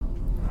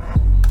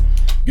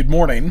Good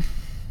morning,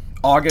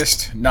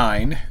 August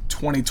 9,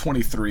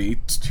 2023,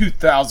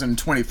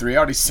 2023. I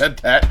already said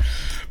that.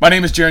 My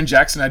name is Jaron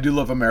Jackson. I do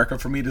love America.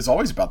 For me, it is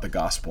always about the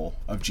gospel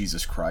of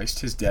Jesus Christ,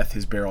 his death,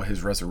 his burial,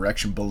 his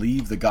resurrection.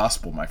 Believe the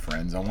gospel, my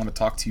friends. I want to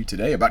talk to you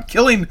today about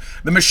killing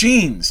the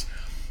machines.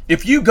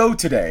 If you go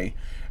today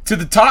to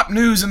the top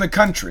news in the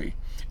country,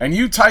 and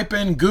you type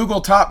in Google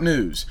top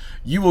news,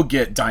 you will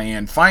get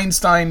Dianne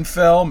Feinstein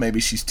fell. Maybe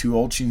she's too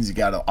old. She needs to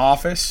get out of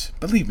office.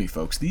 Believe me,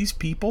 folks, these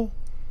people,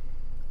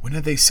 when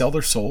they sell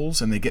their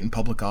souls and they get in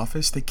public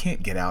office, they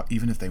can't get out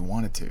even if they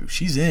wanted to.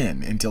 She's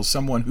in until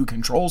someone who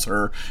controls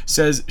her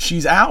says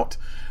she's out.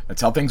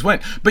 That's how things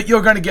went. But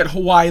you're going to get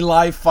Hawaii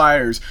live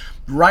fires.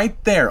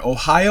 Right there,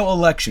 Ohio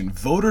election.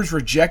 Voters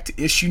reject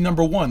issue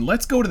number 1.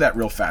 Let's go to that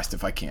real fast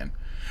if I can.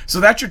 So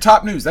that's your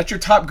top news. That's your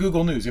top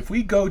Google news. If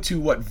we go to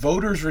what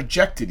voters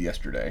rejected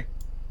yesterday,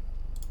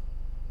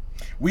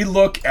 we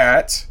look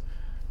at,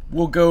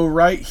 we'll go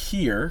right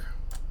here.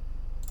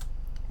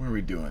 Where are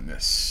we doing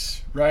this?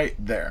 Right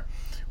there.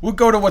 We'll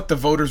go to what the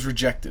voters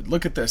rejected.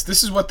 Look at this.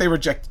 This is what they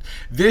rejected.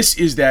 This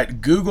is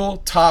that Google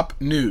top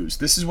news.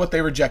 This is what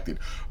they rejected.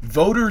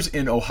 Voters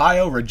in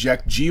Ohio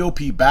reject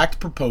GOP-backed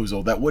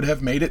proposal that would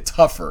have made it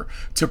tougher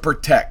to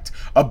protect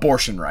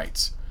abortion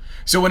rights.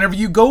 So whenever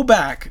you go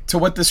back to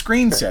what the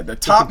screen said, the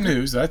top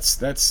news,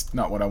 that's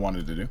not what I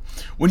wanted to do.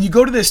 When you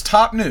go to this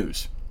top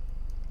news,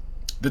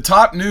 the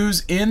top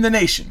news in the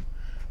nation,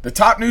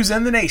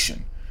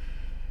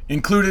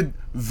 included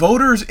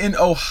voters in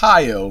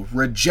Ohio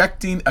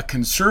rejecting a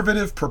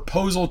conservative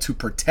proposal to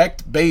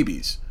protect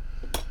babies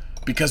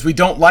because we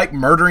don't like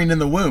murdering in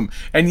the womb.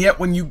 And yet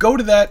when you go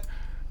to that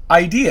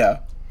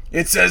idea,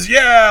 it says,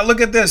 yeah,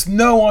 look at this.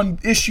 No on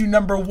issue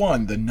number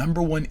 1. The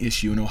number 1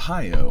 issue in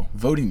Ohio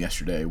voting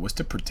yesterday was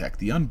to protect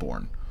the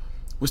unborn,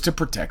 was to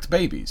protect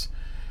babies.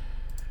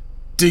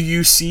 Do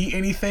you see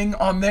anything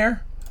on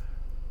there?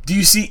 Do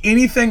you see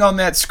anything on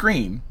that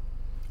screen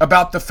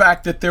about the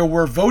fact that there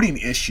were voting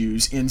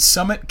issues in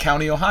Summit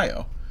County,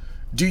 Ohio?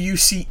 Do you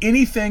see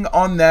anything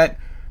on that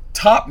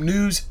top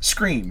news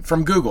screen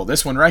from Google,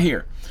 this one right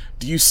here?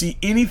 Do you see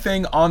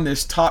anything on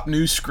this top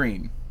news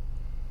screen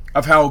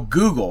of how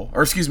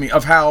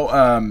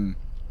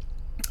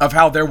of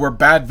how there were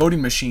bad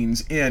voting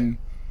machines in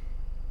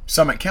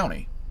Summit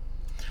County?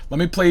 Let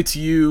me play to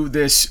you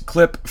this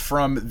clip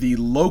from the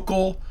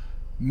local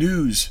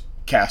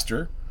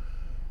newscaster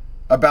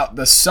about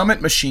the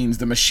Summit machines.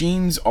 The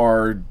machines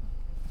are,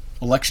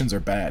 elections are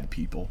bad,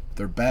 people.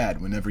 They're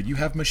bad. Whenever you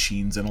have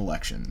machines in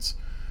elections,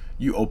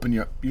 you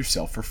open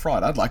yourself for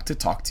fraud. I'd like to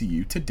talk to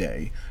you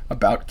today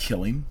about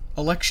killing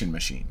election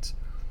machines.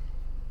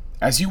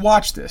 As you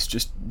watch this,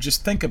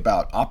 just think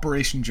about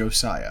Operation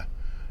Josiah.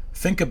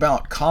 Think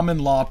about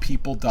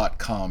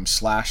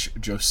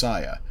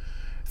commonlawpeople.com/Josiah.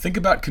 Think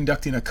about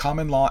conducting a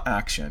common law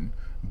action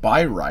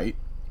by right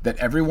that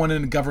everyone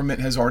in the government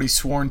has already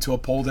sworn to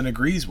uphold and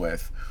agrees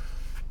with,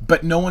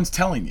 but no one's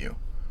telling you.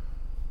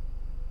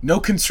 No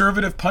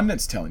conservative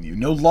pundits telling you.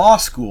 No law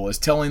school is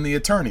telling the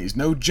attorneys.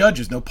 No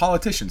judges, no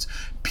politicians.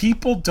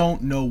 People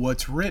don't know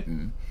what's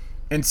written,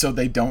 and so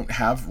they don't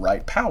have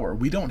right power.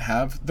 We don't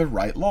have the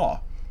right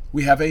law.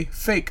 We have a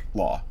fake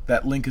law.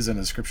 That link is in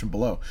the description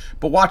below.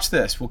 But watch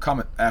this. We'll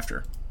comment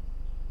after.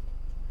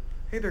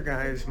 Hey there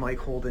guys, Mike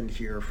Holden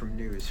here from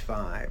News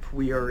 5.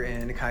 We are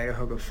in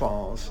Cuyahoga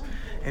Falls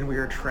and we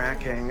are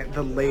tracking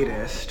the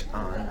latest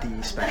on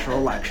the special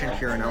election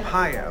here in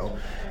Ohio.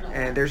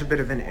 And there's a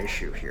bit of an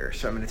issue here.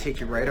 So I'm going to take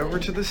you right over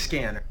to the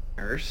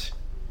scanners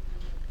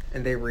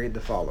and they read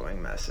the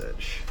following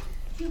message.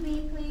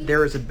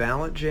 There is a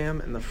ballot jam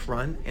in the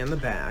front and the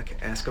back.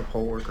 Ask a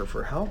poll worker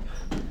for help.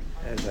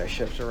 As I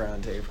shift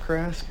around, Dave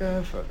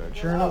Kraska,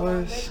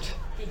 photojournalist.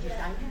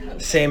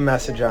 Same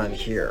message on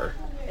here.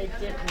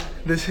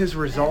 This has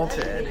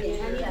resulted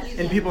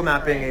in people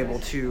not being able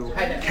to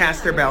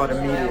cast their ballot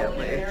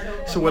immediately.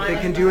 So what they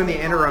can do in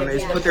the interim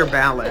is put their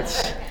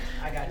ballots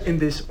in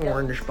this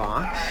orange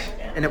box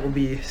and it will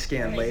be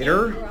scanned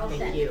later,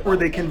 or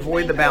they can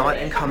void the ballot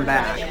and come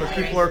back. But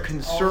people are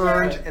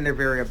concerned and they're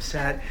very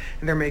upset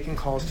and they're making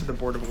calls to the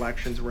Board of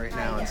Elections right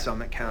now in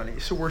Summit County.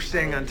 So we're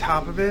staying on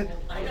top of it.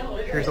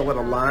 Here's a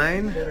little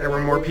line. There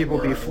were more people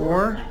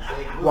before.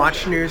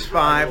 Watch News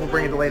 5. We'll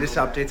bring you the latest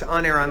updates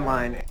on air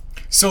online.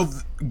 So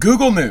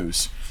Google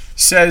News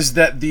says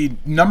that the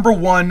number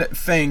 1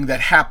 thing that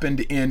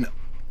happened in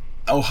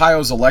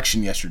Ohio's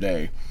election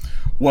yesterday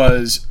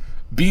was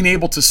being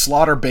able to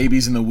slaughter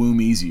babies in the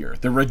womb easier.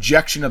 The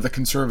rejection of the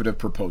conservative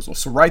proposal.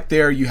 So right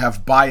there you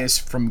have bias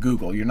from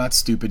Google. You're not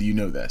stupid, you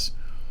know this.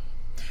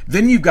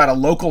 Then you've got a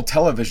local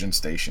television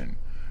station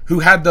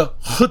who had the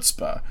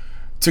chutzpah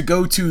to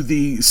go to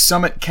the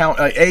Summit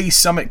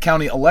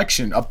County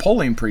election, a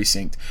polling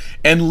precinct,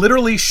 and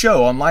literally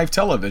show on live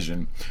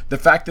television the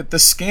fact that the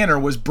scanner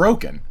was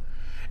broken.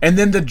 And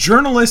then the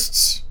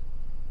journalists'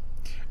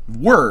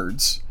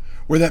 words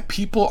were that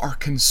people are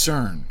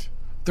concerned.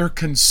 They're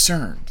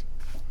concerned.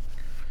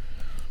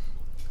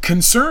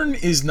 Concern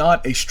is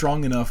not a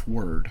strong enough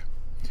word.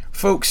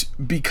 Folks,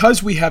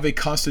 because we have a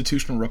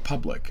constitutional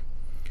republic,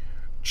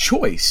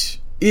 choice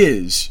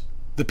is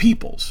the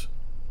people's.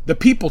 The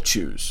people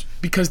choose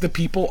because the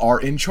people are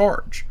in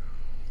charge.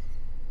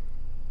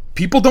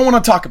 People don't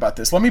want to talk about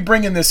this. Let me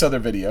bring in this other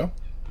video.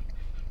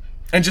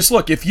 And just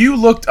look, if you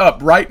looked up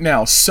right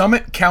now,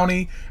 Summit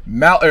County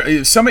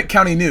News, Summit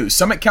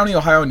County,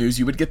 Ohio News,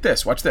 you would get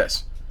this. Watch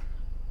this.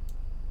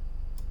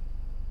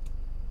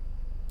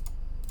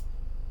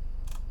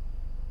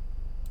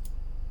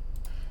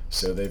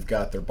 So they've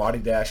got their body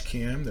dash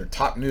cam. Their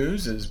top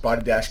news is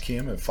body dash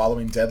cam of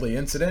following deadly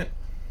incident.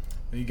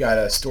 You got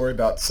a story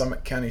about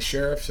Summit County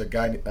Sheriff. A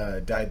guy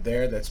died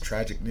there. That's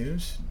tragic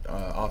news.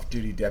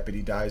 Off-duty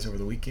deputy dies over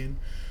the weekend.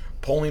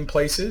 Polling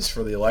places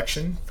for the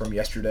election from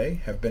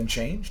yesterday have been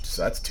changed.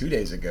 So that's 2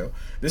 days ago.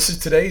 This is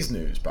today's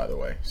news, by the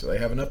way. So they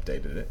haven't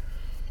updated it.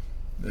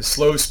 The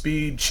slow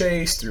speed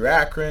chase through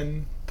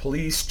Akron.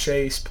 Police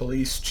chase.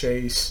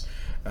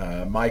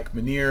 Mike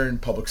Manier in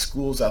Public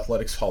Schools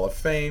Athletics Hall of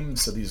Fame.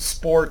 So these are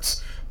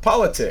sports.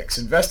 Politics.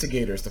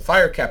 Investigators. The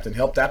fire captain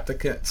helped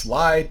applicants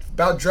lie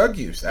about drug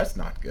use. That's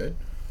not good.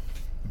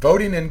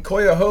 Voting in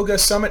Cuyahoga,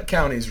 Summit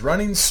counties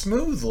running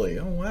smoothly.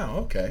 Oh, wow.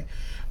 Okay.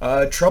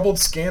 Troubled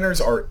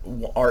scanners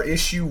are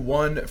issue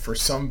one for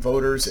some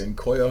voters in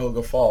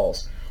Cuyahoga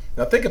Falls.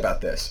 Now think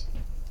about this.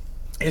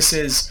 This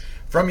is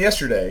from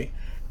yesterday,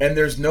 and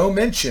there's no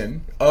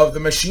mention of the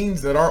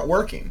machines that aren't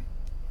working.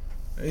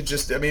 It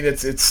just, I mean,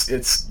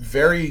 it's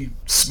very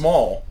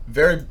small,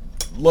 very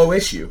low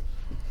issue.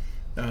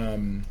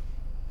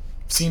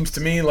 Seems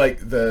to me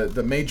like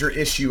the major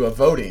issue of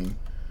voting,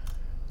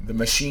 the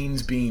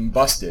machines being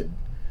busted.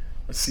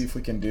 Let's see if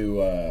we can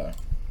do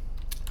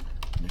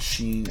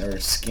machine or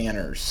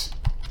scanners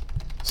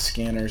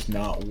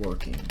not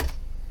working.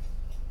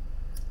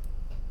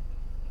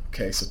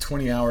 Okay, so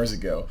 20 hours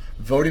ago,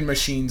 voting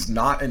machines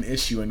not an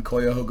issue in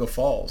Cuyahoga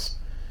Falls.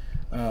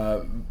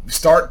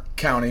 Stark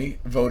County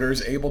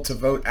voters able to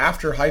vote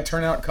after high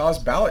turnout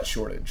caused ballot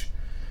shortage.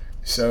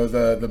 So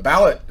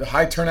the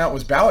high turnout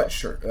was ballot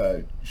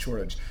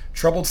shortage.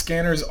 Troubled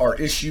scanners are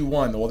issue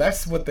one. Well,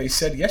 that's what they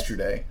said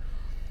yesterday.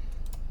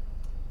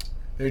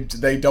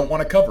 They don't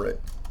want to cover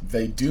it.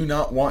 They do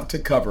not want to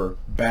cover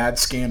bad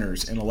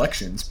scanners in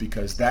elections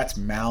because that's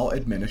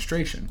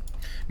maladministration.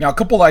 Now, a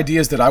couple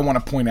ideas that I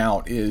want to point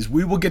out is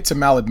we will get to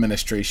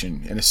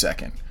maladministration in a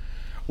second.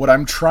 What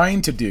I'm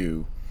trying to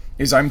do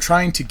is I'm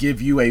trying to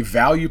give you a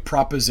value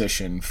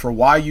proposition for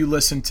why you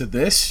listen to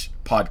this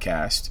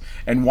podcast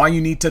and why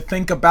you need to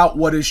think about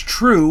what is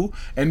true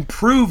and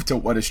prove to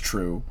what is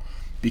true.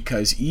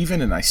 Because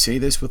even, and I say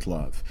this with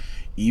love,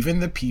 even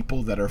the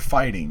people that are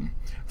fighting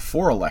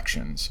for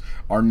elections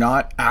are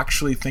not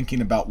actually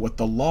thinking about what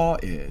the law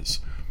is,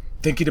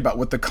 thinking about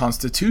what the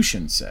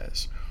Constitution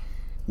says.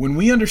 When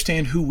we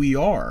understand who we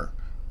are,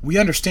 we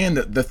understand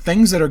that the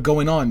things that are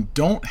going on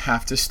don't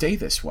have to stay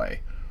this way.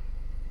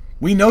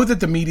 We know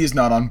that the media is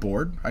not on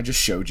board. I just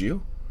showed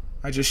you.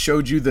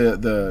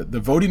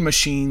 the voting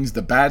machines,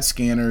 the bad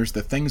scanners,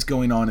 the things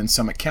going on in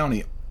Summit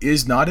County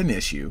is not an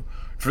issue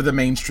for the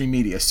mainstream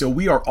media. So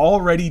we are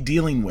already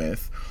dealing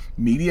with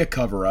media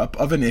cover-up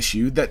of an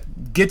issue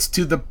that gets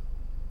to the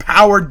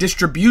power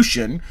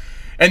distribution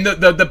and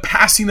the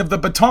passing of the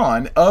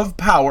baton of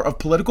power, of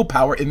political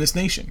power in this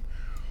nation.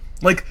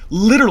 Like,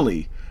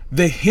 literally,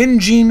 the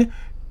hinging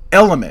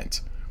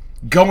element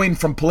going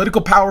from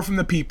political power from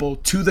the people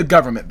to the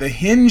government, the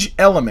hinge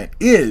element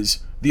is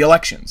the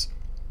elections.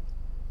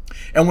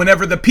 And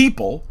whenever the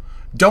people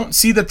don't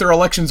see that their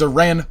elections are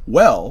ran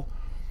well,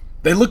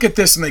 they look at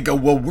this and they go,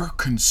 well, we're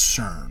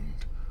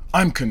concerned.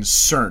 I'm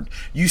concerned.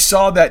 You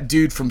saw that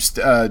dude from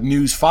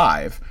News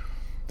 5,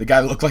 the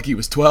guy that looked like he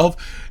was 12.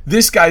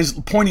 This guy's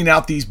pointing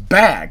out these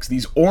bags,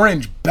 these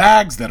orange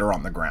bags that are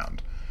on the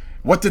ground.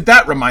 What did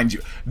that remind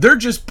you? They're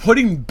just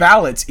putting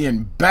ballots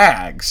in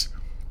bags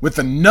with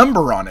a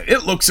number on it.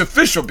 It looks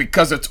official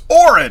because it's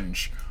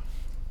orange.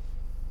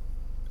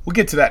 We'll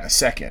get to that in a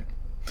second.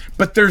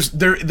 But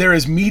there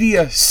is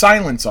media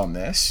silence on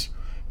this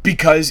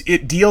because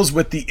it deals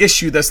with the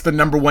issue that's the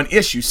number one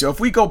issue. So if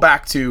we go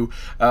back to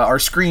our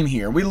screen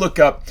here, we look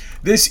up,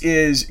 this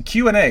is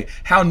Q&A,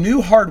 how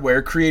new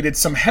hardware created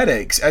some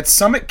headaches at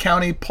Summit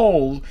County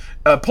polls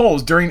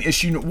during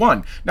issue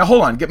 1. Now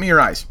hold on, get me your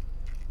eyes.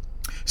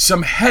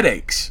 Some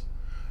headaches.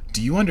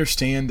 Do you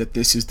understand that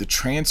this is the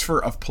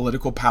transfer of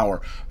political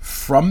power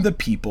from the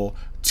people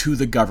to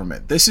the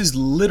government? This is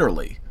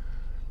literally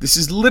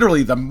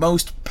the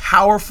most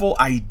powerful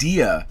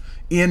idea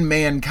in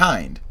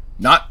mankind.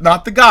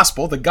 Not the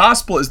gospel. The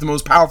gospel is the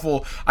most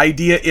powerful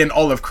idea in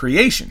all of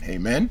creation.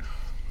 Amen.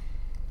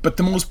 But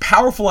the most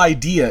powerful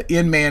idea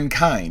in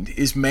mankind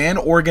is man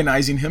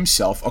organizing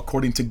himself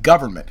according to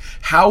government,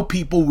 how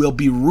people will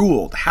be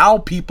ruled, how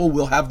people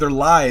will have their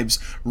lives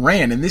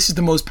ran. And this is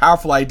the most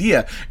powerful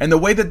idea. And the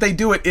way that they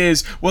do it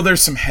is, well,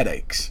 there's some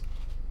headaches.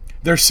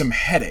 There's some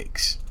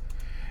headaches.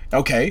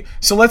 Okay,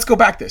 so let's go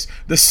back this.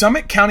 The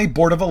Summit County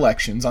Board of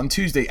Elections on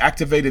Tuesday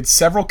activated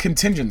several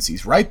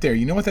contingencies. Right there,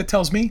 you know what that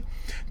tells me?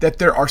 That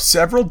there are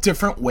several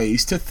different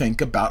ways to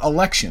think about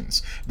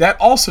elections. That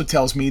also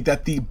tells me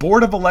that the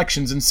Board of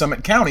Elections in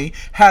Summit County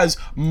has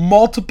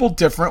multiple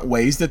different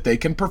ways that they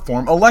can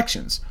perform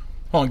elections.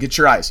 Hold on, get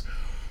your eyes.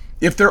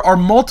 If there are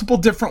multiple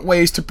different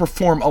ways to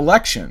perform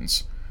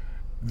elections,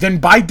 then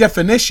by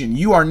definition,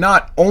 you are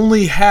not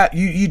only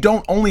you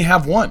don't only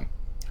have one.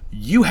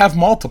 You have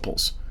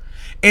multiples.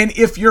 And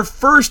if your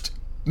first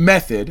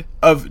method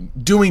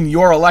of doing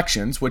your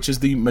elections, which is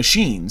the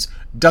machines,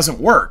 doesn't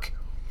work,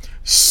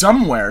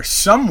 somewhere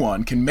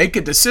someone can make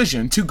a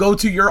decision to go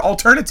to your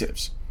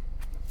alternatives.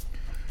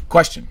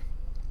 Question: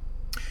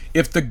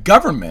 if the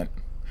government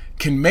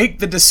can make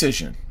the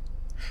decision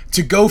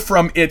to go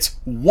from its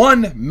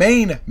one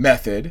main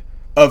method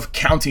of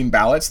counting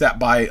ballots, that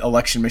by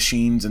election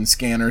machines and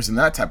scanners and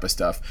that type of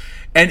stuff,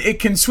 and it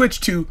can switch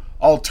to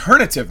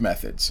alternative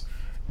methods,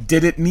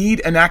 did it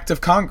need an act of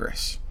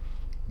Congress?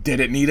 Did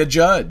it need a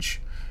judge?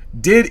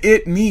 Did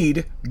it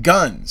need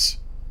guns?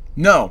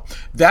 No.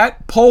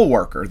 That poll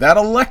worker, that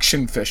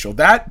election official,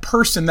 that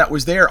person that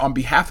was there on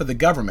behalf of the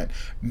government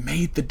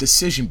made the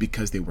decision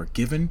because they were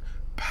given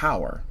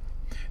power.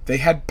 They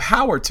had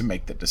power to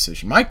make that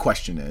decision. My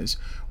question is,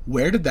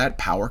 where did that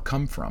power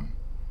come from?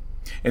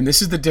 And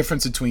this is the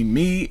difference between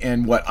me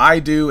and what I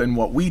do and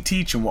what we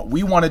teach and what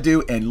we want to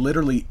do and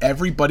literally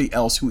everybody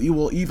else who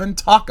will even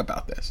talk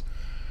about this.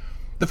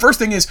 The first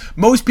thing is,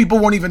 most people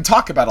won't even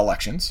talk about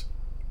elections.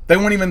 They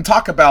won't even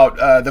talk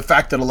about the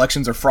fact that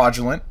elections are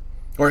fraudulent.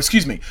 Or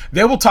excuse me,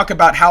 they will talk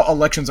about how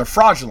elections are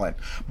fraudulent.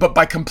 But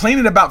by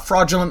complaining about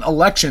fraudulent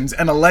elections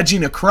and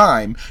alleging a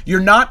crime, you're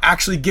not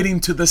actually getting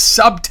to the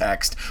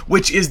subtext,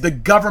 which is the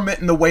government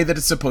and the way that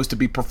it's supposed to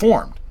be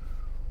performed.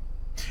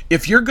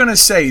 If you're going to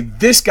say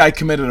this guy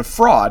committed a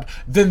fraud,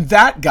 then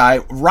that guy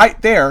right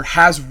there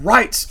has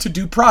rights to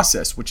due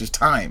process, which is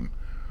time.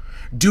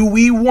 Do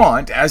we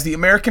want, as the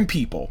American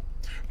people,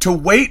 to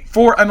wait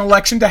for an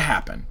election to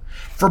happen,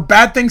 for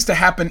bad things to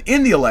happen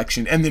in the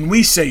election, and then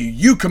we say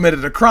you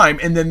committed a crime,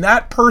 and then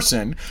that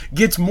person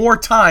gets more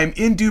time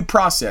in due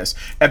process,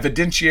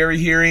 evidentiary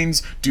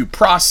hearings, due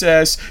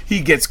process,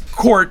 he gets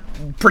court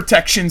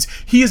protections,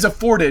 he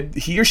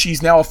or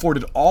she's now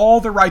afforded all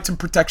the rights and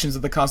protections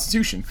of the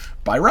Constitution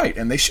by right,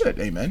 and they should,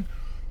 amen?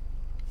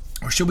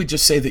 Or should we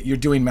just say that you're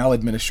doing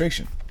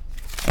maladministration?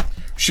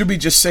 Should we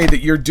just say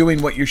that you're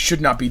doing what you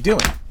should not be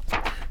doing?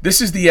 This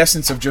is the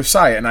essence of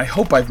Josiah, and I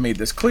hope I've made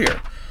this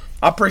clear.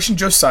 Operation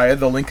Josiah,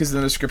 the link is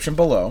in the description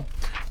below.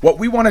 What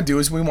we want to do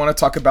is we want to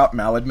talk about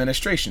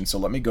maladministration. So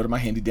let me go to my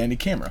handy dandy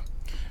camera.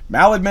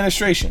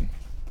 Maladministration.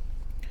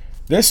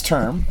 This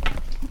term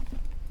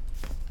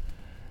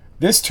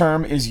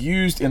is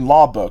used in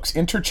law books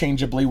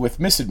interchangeably with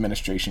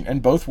misadministration,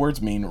 and both words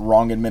mean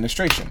wrong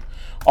administration.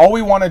 All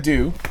we want to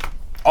do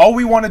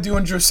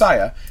in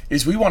Josiah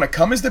is we want to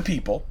come as the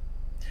people.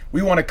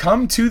 We want to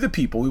come to the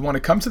people. We want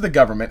to come to the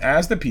government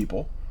as the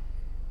people.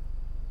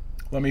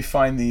 Let me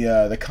find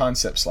the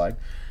concept slide.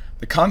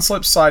 The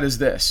concept slide is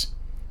this.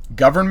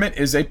 Government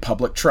is a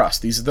public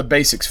trust. These are the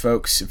basics,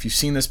 folks. If you've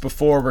seen this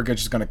before, we're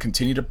just going to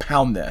continue to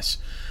pound this.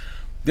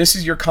 This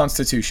is your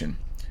Constitution.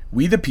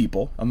 We, the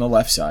people, on the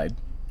left side,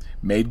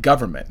 made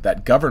government.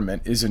 That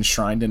government is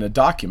enshrined in a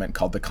document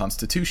called the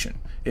Constitution.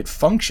 It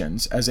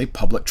functions as a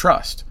public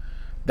trust.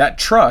 That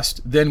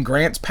trust then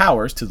grants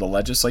powers to the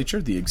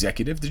legislature, the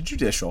executive, the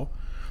judicial.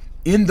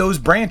 In those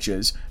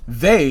branches,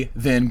 they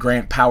then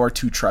grant power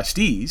to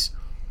trustees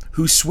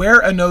who swear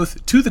an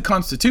oath to the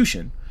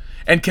Constitution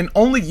and can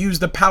only use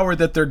the power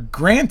that they're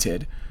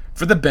granted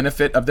for the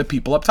benefit of the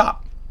people up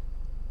top.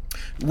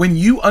 When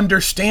you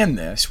understand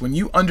this, when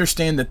you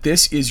understand that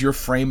this is your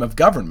frame of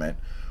government,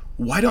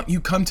 why don't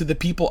you come to the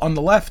people on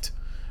the left?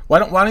 Why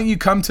don't you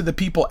come to the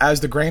people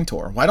as the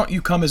grantor? Why don't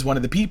you come as one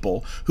of the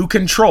people who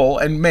control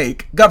and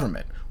make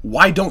government?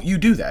 Why don't you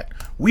do that?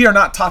 We are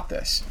not taught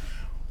this.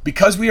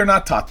 Because we are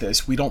not taught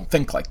this, we don't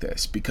think like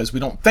this. Because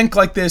we don't think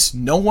like this,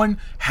 no one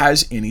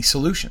has any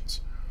solutions.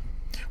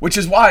 Which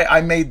is why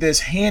I made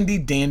this handy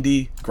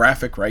dandy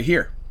graphic right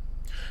here.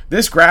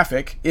 This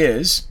graphic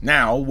is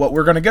now what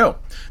we're going to go.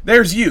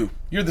 There's you.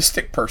 You're the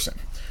stick person.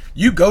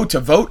 You go to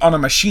vote on a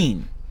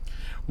machine.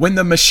 When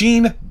the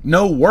machine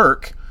no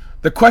work,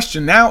 the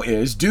question now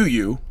is, do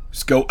you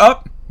just go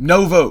up,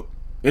 no vote?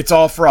 It's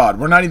all fraud.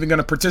 We're not even going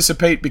to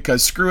participate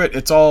because screw it,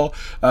 it's all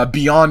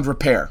beyond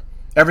repair.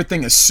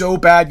 Everything is so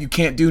bad you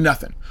can't do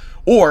nothing.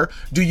 Or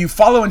do you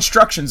follow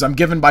instructions I'm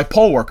given by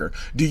poll worker?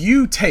 Do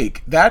you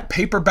take that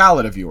paper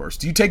ballot of yours,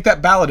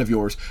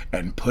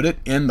 and put it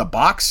in the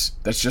box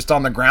that's just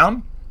on the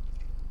ground?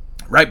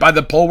 Right by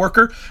the poll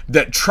worker?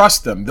 That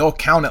trust them. They'll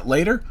count it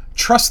later.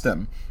 Trust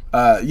them.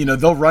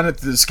 They'll run it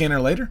through the scanner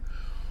later.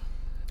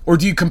 Or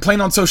do you complain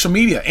on social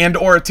media and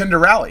or attend a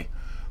rally?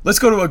 Let's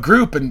go to a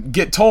group and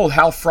get told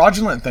how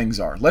fraudulent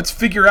things are. Let's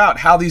figure out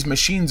how these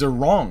machines are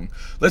wrong.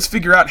 Let's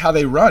figure out how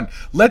they run.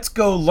 Let's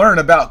go learn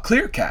about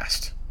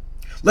Clearcast.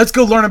 Let's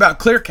go learn about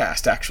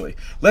Clearcast, actually.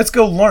 Let's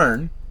go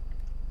learn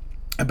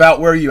about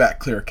where are you at,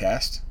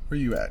 Clearcast? Where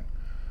are you at?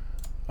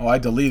 Oh, I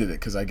deleted it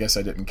because I guess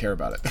I didn't care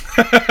about it.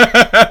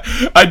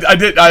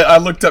 I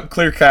looked up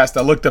Clearcast.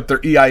 I looked up their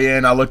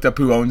EIN. I looked up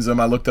who owns them.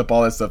 I looked up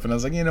all that stuff. And I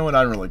was like, you know what?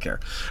 I don't really care.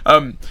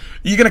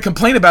 You're going to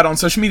complain about it on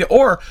social media?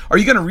 Or are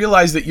you going to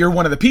realize that you're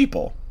one of the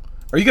people?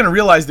 Are you going to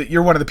realize that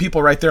you're one of the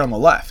people right there on the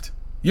left?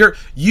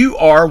 You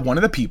are one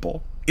of the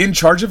people in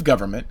charge of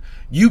government.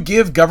 You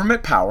give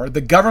government power.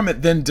 The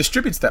government then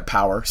distributes that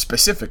power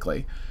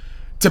specifically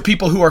to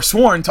people who are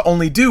sworn to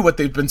only do what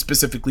they've been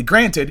specifically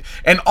granted,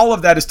 and all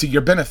of that is to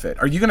your benefit.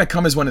 Are you going to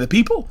come as one of the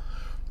people?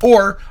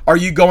 Or are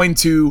you going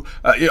to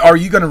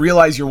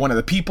realize you're one of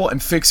the people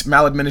and fix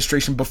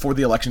maladministration before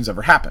the elections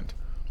ever happened?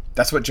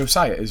 That's what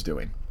Josiah is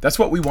doing. That's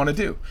what we want to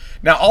do.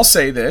 Now, I'll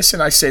say this,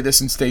 and I say this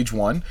in stage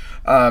one,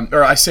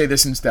 or I say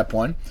this in step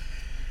one.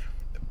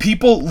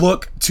 People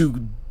look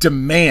to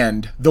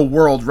demand the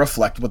world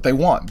reflect what they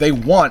want. They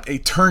want a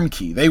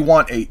turnkey. They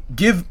want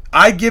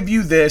I give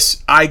you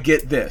this, I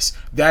get this.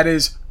 That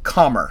is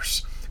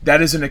commerce.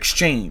 That is an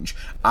exchange.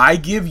 I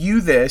give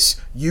you this,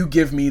 you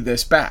give me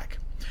this back.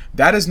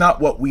 That is not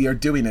what we are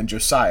doing in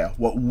Josiah.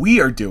 What we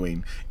are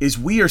doing is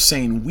we are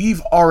saying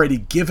we've already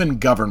given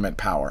government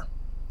power.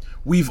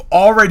 We've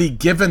already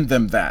given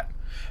them that.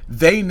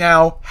 They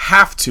now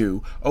have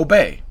to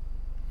obey.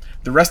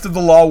 The rest of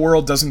the law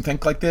world doesn't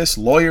think like this.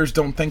 Lawyers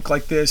don't think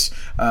like this.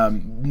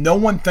 No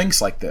one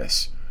thinks like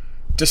this,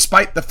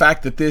 despite the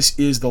fact that this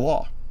is the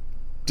law,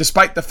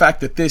 despite the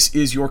fact that this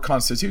is your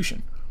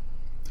constitution.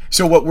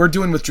 So what we're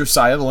doing with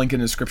Josiah, the link in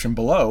the description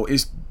below,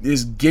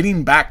 is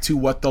getting back to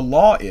what the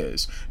law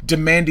is,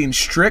 demanding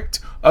strict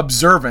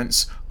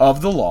observance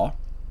of the law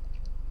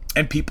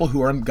and people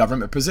who are in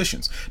government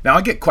positions. Now,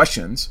 I get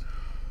questions.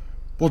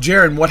 Well,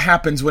 Jaron, what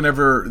happens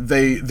whenever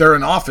they're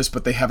in office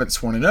but they haven't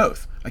sworn an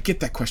oath? I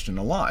get that question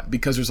a lot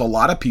because there's a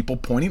lot of people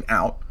pointing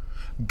out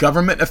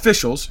government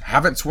officials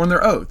haven't sworn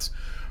their oaths.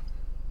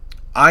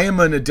 I am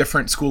in a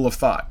different school of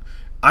thought.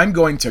 I'm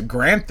going to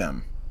grant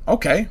them,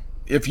 okay,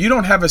 if you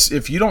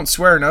don't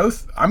swear an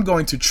oath, I'm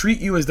going to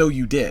treat you as though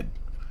you did.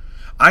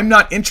 I'm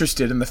not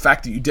interested in the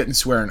fact that you didn't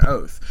swear an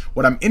oath.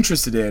 What I'm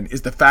interested in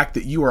is the fact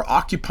that you are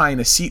occupying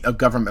a seat of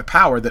government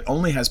power that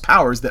only has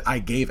powers that I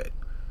gave it.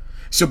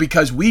 So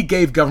because we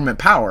gave government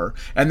power,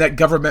 and that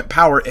government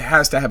power, it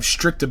has to have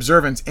strict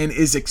observance and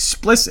is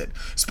explicit.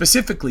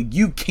 Specifically,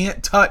 you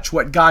can't touch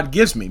what God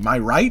gives me. My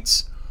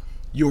rights,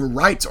 your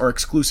rights are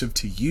exclusive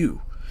to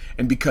you.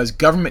 And because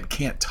government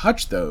can't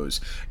touch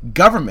those,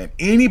 government,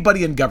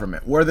 anybody in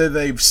government, whether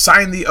they've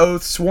signed the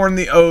oath, sworn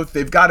the oath,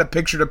 they've got a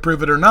picture to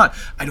prove it or not,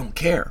 I don't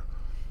care.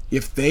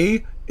 If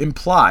they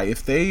imply,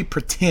 if they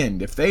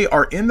pretend, if they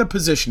are in the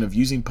position of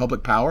using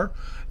public power,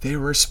 they are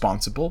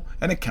responsible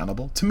and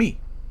accountable to me.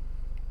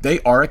 They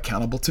are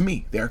accountable to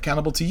me. They're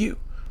accountable to you.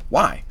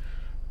 Why?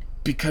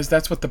 Because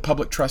that's what the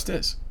public trust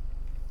is.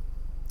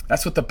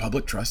 That's what the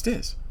public trust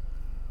is.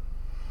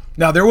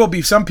 Now, there will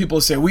be some people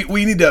who say,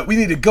 we need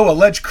to go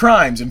allege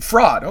crimes and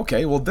fraud.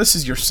 Okay, well, this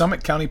is your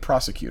Summit County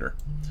prosecutor,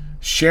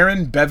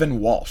 Sherry Bevan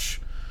Walsh,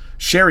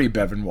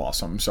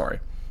 I'm sorry.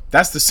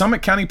 That's the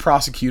Summit County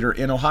prosecutor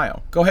in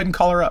Ohio. Go ahead and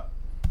call her up.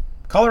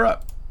 Call her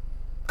up.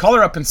 Call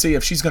her up and see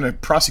if she's going to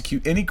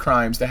prosecute any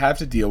crimes that have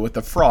to deal with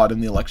the fraud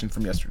in the election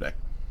from yesterday.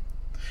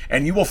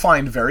 And you will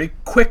find very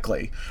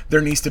quickly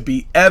there needs to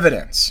be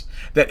evidence.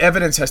 That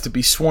evidence has to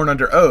be sworn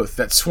under oath.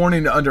 That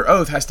sworn under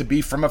oath has to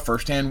be from a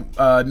firsthand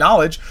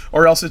knowledge,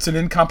 or else it's an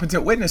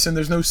incompetent witness and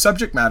there's no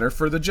subject matter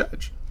for the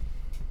judge.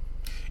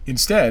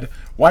 Instead,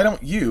 why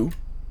don't you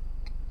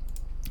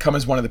come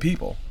as one of the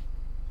people?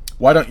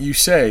 Why don't you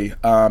say,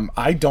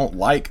 I don't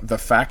like the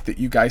fact that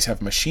you guys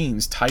have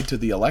machines tied to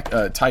the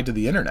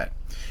internet.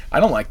 I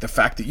don't like the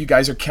fact that you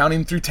guys are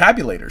counting through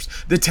tabulators.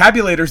 The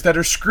tabulators that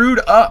are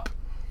screwed up.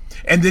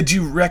 And did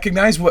you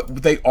recognize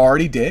what they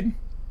already did?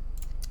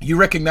 You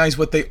recognize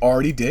what they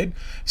already did?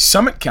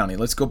 Summit County,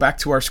 let's go back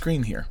to our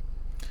screen here.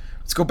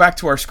 Let's go back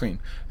to our screen.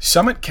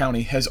 Summit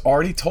County has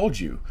already told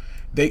you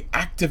they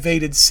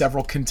activated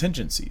several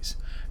contingencies.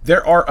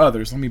 There are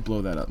others. Let me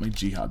blow that up. Let me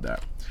jihad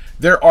that.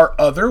 There are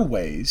other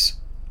ways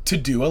to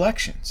do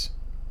elections.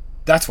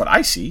 That's what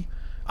I see.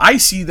 I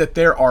see that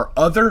there are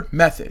other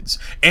methods.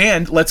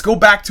 And let's go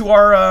back to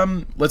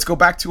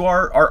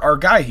our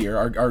guy here,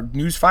 our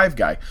News 5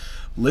 guy.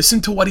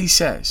 Listen to what he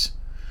says.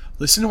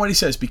 Listen to what he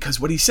says, because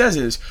what he says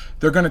is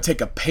they're going to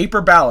take a paper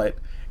ballot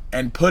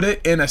and put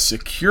it in a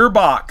secure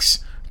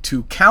box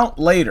to count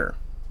later.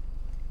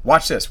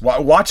 Watch this.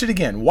 Watch it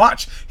again.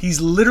 Watch.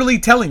 He's literally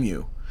telling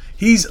you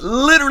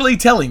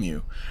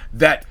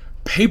that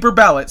paper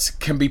ballots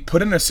can be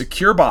put in a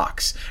secure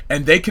box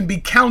and they can be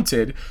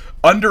counted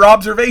under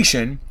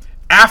observation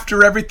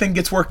after everything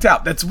gets worked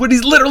out. That's what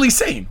he's literally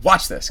saying.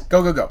 Watch this.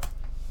 Go, go, go.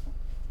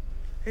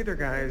 Hey there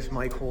guys,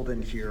 Mike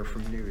Holden here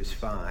from News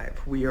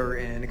 5. We are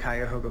in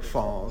Cuyahoga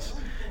Falls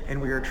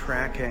and we are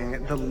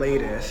tracking the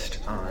latest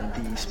on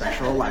the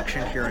special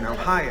election here in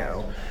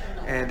Ohio.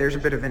 And there's a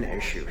bit of an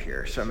issue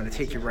here, so I'm going to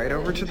take you right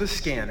over to the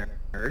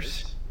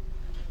scanners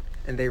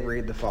and they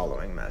read the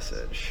following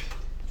message.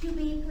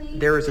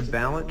 There is a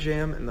ballot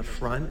jam in the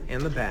front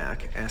and the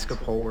back. Ask a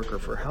poll worker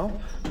for help.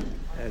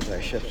 As I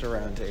shift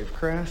around, Dave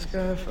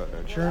Kraska,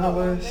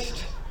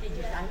 photojournalist.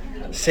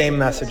 Same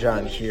message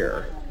on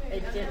here.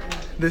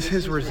 This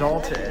has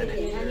resulted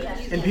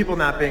in people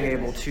not being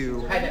able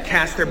to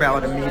cast their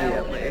ballot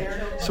immediately.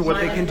 So what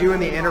they can do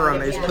in the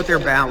interim is put their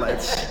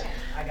ballots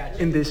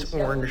in this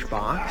orange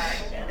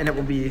box and it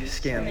will be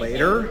scanned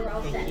later,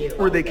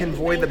 or they can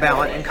void the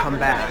ballot and come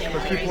back.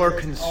 But people are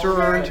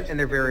concerned and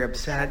they're very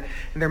upset,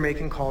 and they're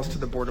making calls to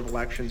the Board of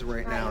Elections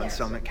right now in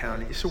Summit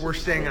County. So we're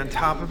staying on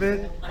top of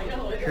it.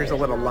 Here's a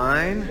little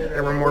line.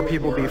 There were more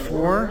people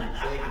before.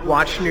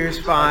 Watch News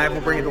 5.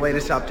 We'll bring you the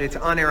latest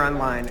updates on air,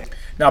 online.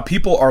 Now,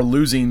 people are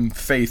losing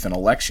faith in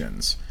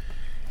elections.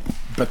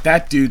 But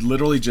that dude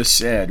literally just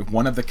said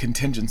one of the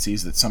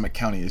contingencies that Summit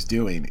County is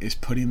doing is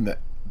putting the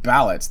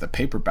ballots, the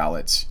paper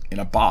ballots, in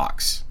a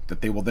box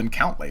that they will then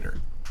count later.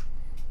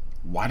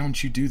 Why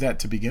don't you do that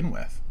to begin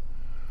with?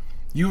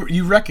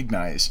 You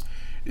recognize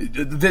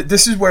that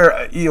this is where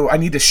I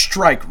need to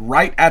strike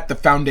right at the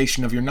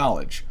foundation of your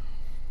knowledge.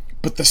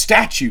 But the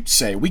statutes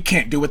say we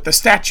can't do what the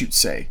statutes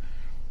say.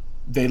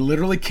 They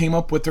literally came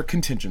up with their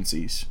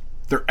contingencies.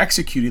 They're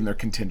executing their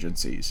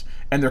contingencies,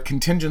 and their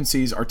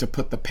contingencies are to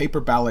put the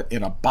paper ballot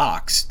in a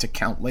box to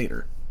count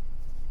later.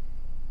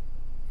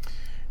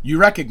 You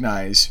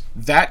recognize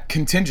that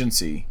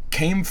contingency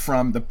came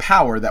from the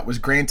power that was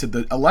granted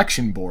the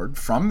election board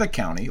from the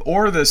county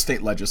or the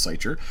state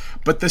legislature,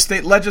 but the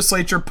state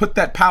legislature put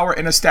that power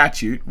in a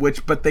statute,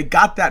 but they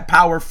got that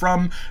power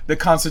from the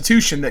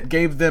Constitution that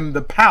gave them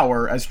the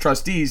power as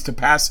trustees to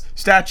pass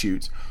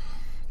statutes.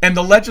 And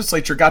the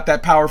legislature got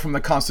that power from the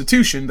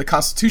Constitution. The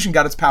Constitution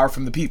got its power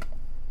from the people.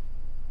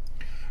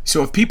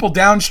 So if people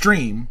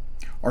downstream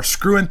are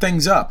screwing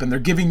things up and they're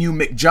giving you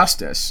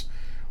McJustice,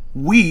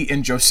 we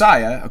in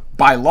Josiah,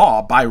 by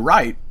law, by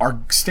right,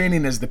 are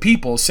standing as the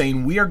people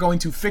saying we are going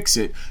to fix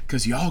it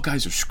because y'all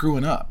guys are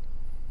screwing up.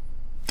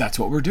 That's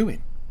what we're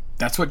doing.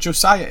 That's what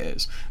Josiah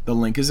is. The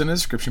link is in the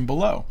description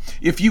below.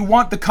 If you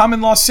want the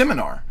common law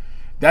seminar,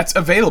 that's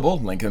available,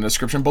 link in the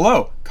description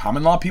below,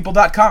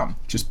 commonlawpeople.com.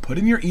 Just put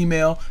in your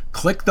email,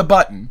 click the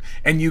button,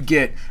 and you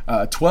get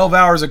 12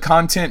 hours of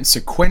content and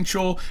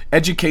sequential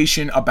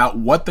education about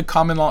what the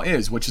common law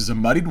is, which is a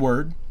muddied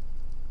word.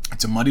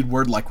 It's a muddied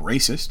word like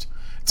racist.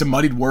 It's a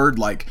muddied word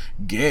like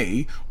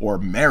gay or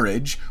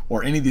marriage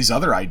or any of these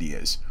other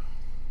ideas.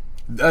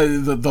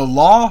 The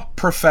law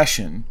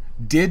profession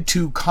did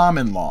to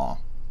common law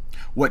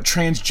what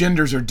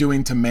transgenders are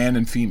doing to man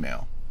and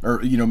female,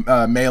 or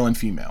male and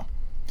female.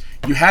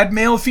 You had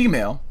male and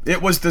female.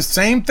 It was the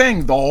same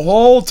thing the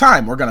whole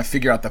time. We're going to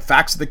figure out the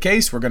facts of the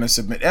case. We're going to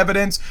submit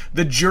evidence.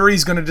 The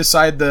jury's going to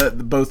decide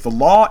both the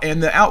law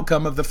and the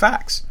outcome of the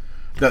facts,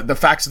 the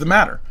facts of the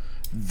matter.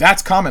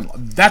 That's common law.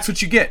 That's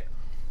what you get.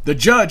 The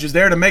judge is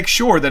there to make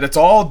sure that it's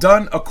all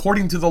done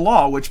according to the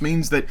law, which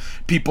means that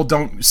people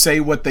don't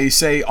say what they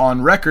say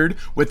on record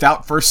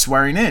without first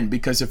swearing in.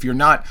 Because if you're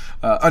not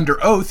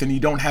under oath and you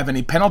don't have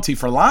any penalty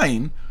for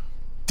lying,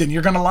 then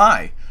you're going to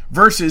lie.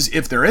 Versus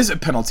if there is a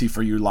penalty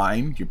for you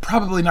lying, you're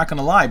probably not going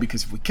to lie,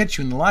 because if we catch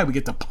you in the lie, we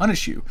get to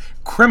punish you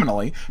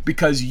criminally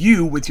because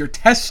you, with your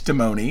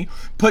testimony,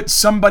 put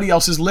somebody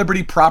else's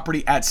liberty,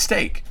 property at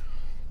stake.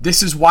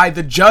 This is why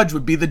the judge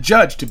would be the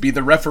judge, to be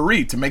the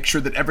referee, to make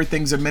sure that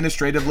everything's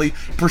administratively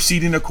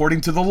proceeding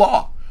according to the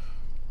law.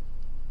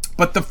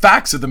 But the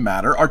facts of the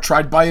matter are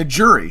tried by a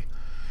jury.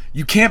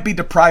 You can't be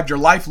deprived your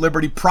life,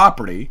 liberty,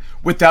 property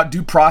without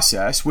due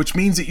process, which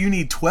means that you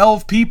need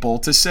 12 people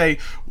to say,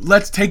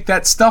 let's take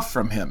that stuff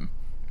from him,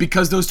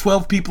 because those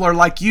 12 people are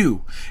like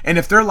you. And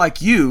if they're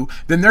like you,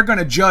 then they're going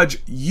to judge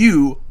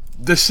you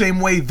the same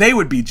way they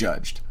would be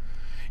judged.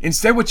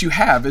 Instead, what you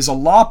have is a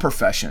law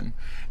profession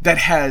that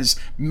has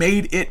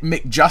made it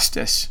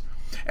McJustice.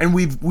 And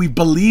we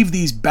believe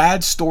these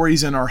bad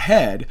stories in our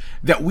head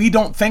that we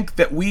don't think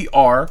that we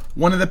are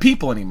one of the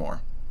people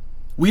anymore.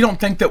 We don't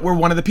think that we're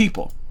one of the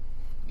people.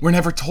 We're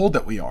never told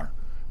that we are,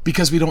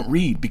 because we don't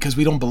read, because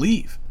we don't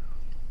believe.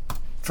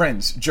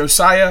 Friends,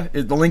 Josiah,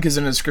 the link is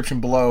in the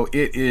description below.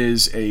 It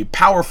is a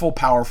powerful,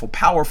 powerful,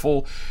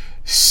 powerful,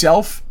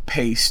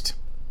 self-paced,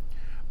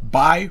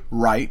 by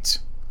right,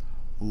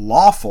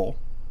 lawful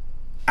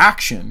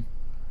action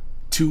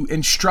to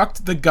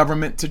instruct the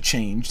government to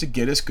change to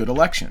get us good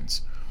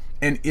elections.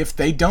 And if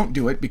they don't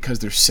do it because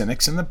there's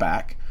cynics in the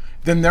back,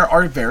 then there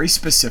are very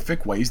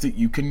specific ways that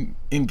you can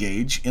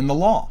engage in the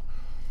law.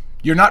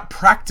 You're not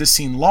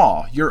practicing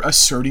law. You're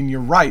asserting your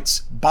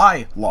rights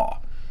by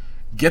law.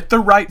 Get the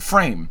right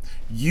frame.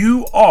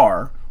 You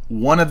are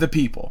one of the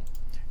people.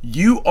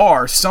 You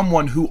are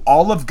someone who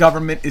all of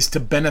government is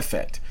to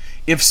benefit.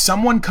 If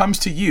someone comes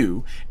to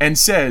you and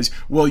says,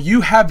 well,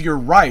 you have your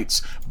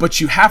rights, but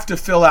you have to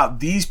fill out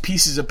these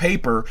pieces of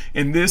paper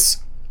in this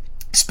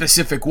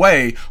specific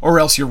way, or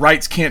else your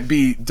rights can't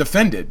be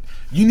defended,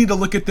 you need to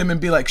look at them and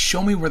be like,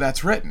 show me where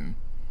that's written.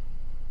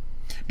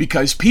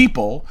 Because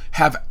people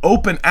have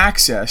open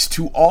access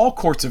to all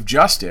courts of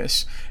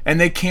justice, and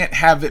they can't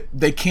have it,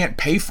 they can't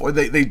pay for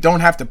it, they don't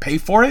have to pay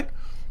for it,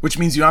 which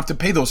means you don't have to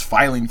pay those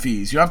filing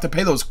fees, you don't have to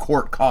pay those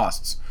court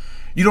costs.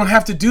 You don't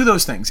have to do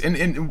those things.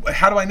 And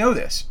how do I know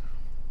this?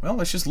 Well,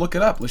 let's just look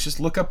it up. Let's just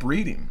look up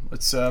reading.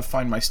 Let's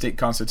find my state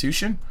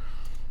constitution.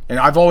 And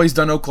I've always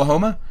done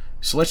Oklahoma,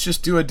 so let's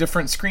just do a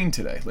different screen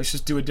today. Let's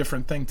just do a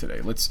different thing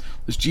today. Let's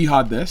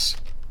jihad this.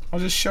 I'll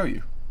just show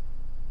you.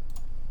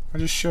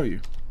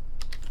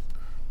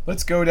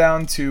 Let's go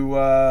down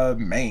to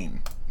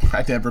Maine.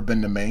 I've never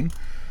been to Maine.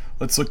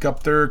 Let's look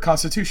up their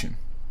constitution.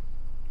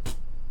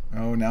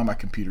 Oh, now my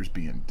computer's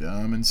being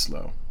dumb and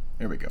slow.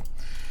 There we go.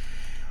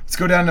 Let's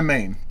go down to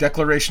Maine.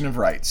 Declaration of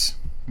Rights.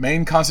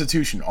 Maine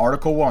Constitution,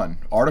 Article 1.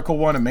 Article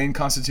 1 of Maine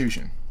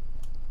Constitution.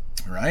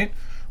 All right?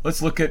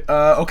 Let's look at,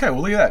 okay,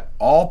 well, look at that.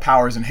 All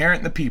powers inherent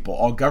in the people.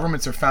 All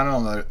governments are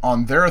founded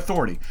on their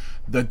authority.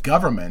 The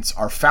governments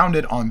are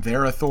founded on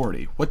their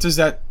authority. What does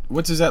that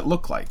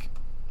look like?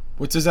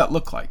 What does that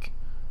look like?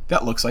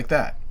 That looks like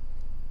that.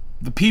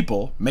 The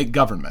people make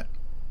government.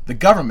 The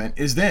government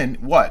is then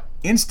what?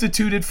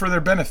 Instituted for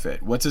their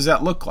benefit. What does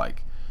that look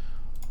like?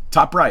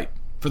 Top right,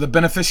 for the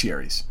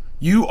beneficiaries.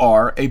 You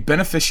are a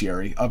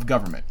beneficiary of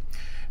government.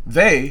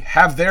 They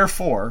have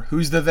therefore,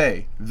 who's the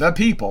they? The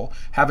people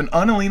have an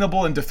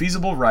unalienable and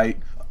indefeasible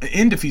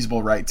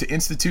right to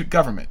institute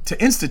government,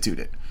 to institute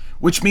it,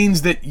 which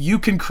means that you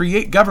can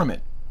create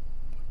government.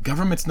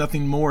 Government's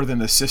nothing more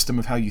than a system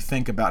of how you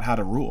think about how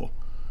to rule.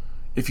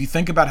 If you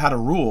think about how to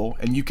rule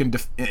and you can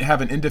have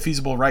an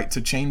indefeasible right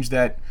to change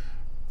that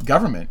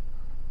government,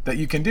 that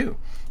you can do.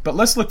 But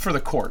let's look for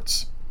the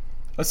courts.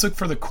 Let's look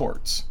for the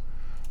courts.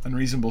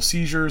 Unreasonable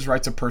seizures,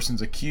 rights of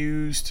persons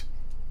accused.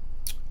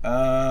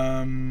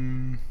 There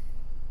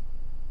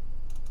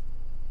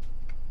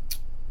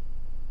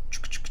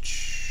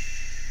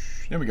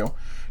we go.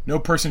 No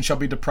person shall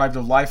be deprived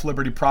of life,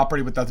 liberty,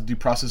 property without the due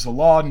process of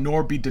law,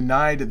 nor be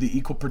denied the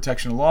equal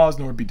protection of laws,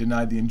 nor be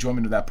denied the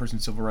enjoyment of that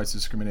person's civil rights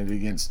discriminated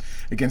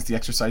against the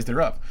exercise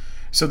thereof.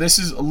 So this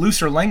is a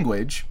looser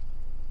language,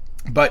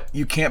 but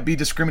you can't be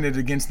discriminated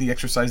against the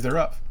exercise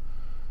thereof.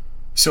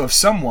 So if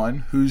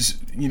someone who's,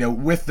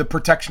 with the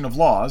protection of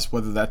laws,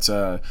 whether that's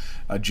a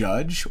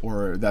judge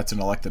or that's an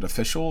elected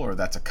official or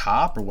that's a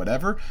cop or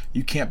whatever,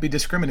 you can't be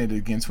discriminated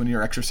against when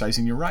you're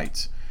exercising your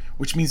rights,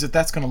 which means that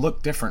that's going to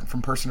look different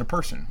from person to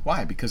person.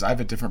 Why? Because I have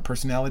a different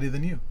personality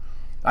than you.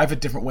 I have a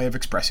different way of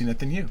expressing it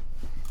than you.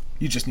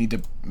 You just need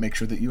to make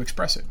sure that you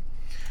express it.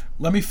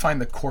 Let me find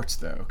the courts,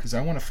 though, because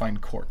I want to find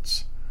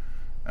courts.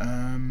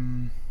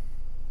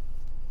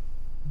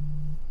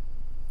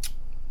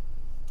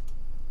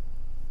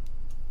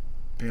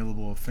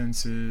 Bailable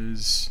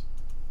offenses,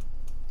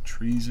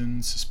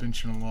 treason,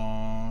 suspension of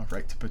law,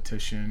 right to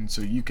petition.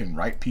 So you can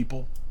write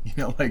people,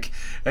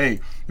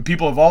 hey, the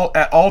people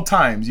at all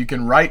times, you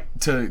can write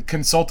to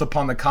consult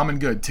upon the common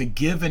good, to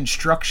give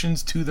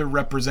instructions to the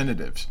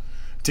representatives,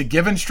 to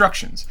give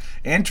instructions,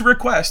 and to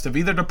request of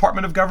either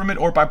department of government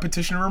or by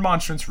petition or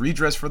remonstrance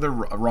redress for their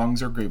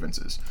wrongs or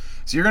grievances.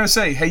 So you're going to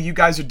say, hey, you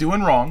guys are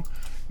doing wrong.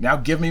 Now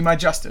give me my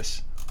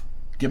justice.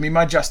 Give me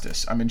my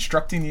justice. I'm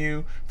instructing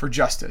you for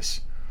justice.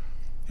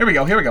 Here we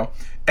go.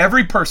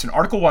 Every person,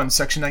 Article 1,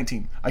 Section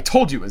 19. I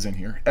told you it was in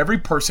here. Every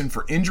person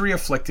for injury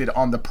afflicted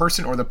on the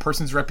person or the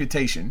person's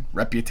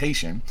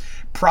reputation,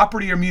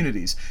 property or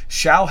immunities,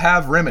 shall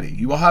have remedy.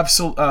 You will have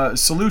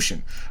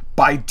solution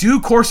by due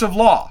course of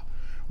law.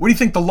 What do you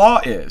think the law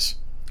is?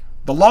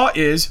 The law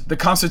is the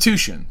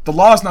Constitution. The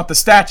law is not the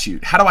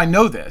statute. How do I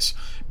know this?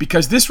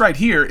 Because this right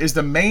here is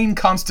the Maine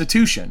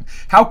Constitution.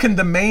 How can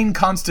the Maine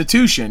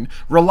Constitution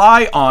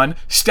rely on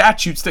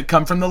statutes that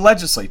come from the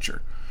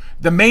legislature?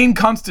 The Maine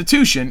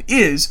Constitution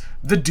is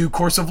the due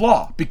course of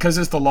law, because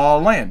it's the law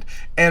of land.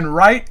 And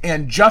right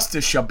and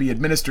justice shall be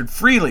administered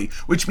freely,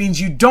 which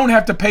means you don't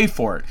have to pay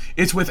for it.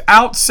 It's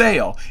without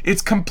sale.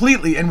 It's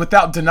completely and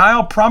without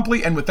denial,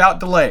 promptly and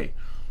without delay.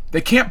 They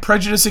can't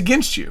prejudice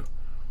against you.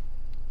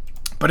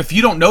 But if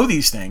you don't know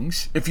these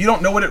things, if you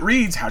don't know what it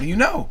reads, how do you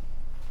know?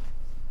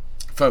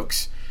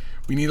 Folks,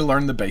 we need to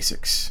learn the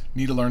basics.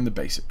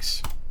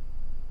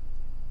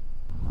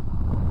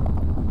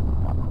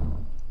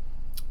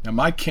 Now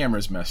my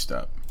camera's messed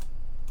up.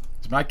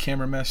 Is my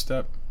camera messed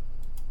up?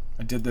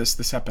 I did this.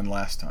 This happened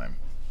last time.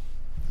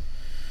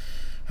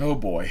 Oh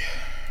boy.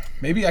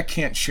 Maybe I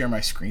can't share my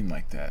screen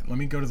like that. Let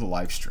me go to the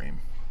live stream.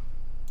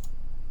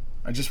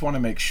 I just want to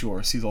make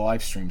sure. See, the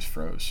live stream's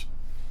froze.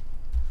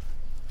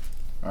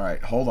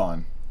 Alright, hold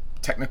on.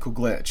 Technical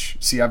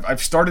glitch. See,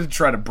 I've started to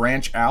try to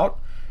branch out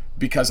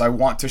because I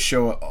want to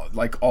show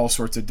like all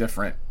sorts of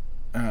different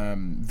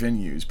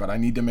venues, but I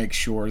need to make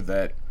sure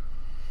that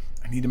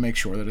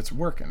it's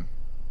working.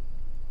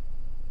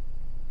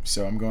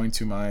 So I'm going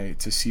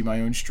to see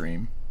my own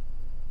stream,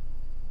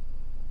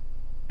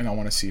 and I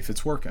want to see if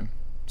it's working.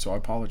 So I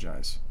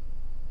apologize.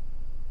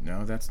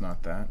 No, that's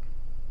not that.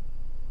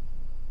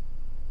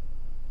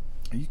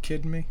 Are you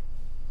kidding me?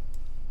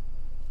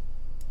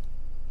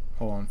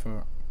 Hold on,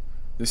 folks.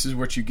 This is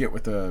what you get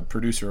with a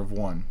producer of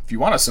one. If you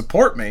want to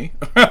support me,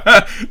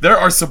 there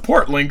are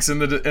support links in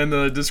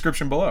the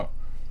description below.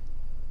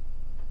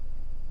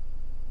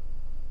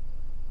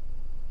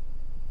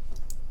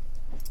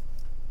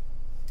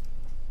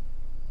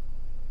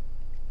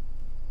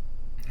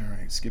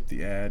 Skip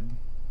the ad.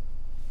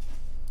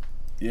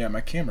 Yeah, my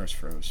camera's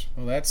froze.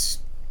 Well, that's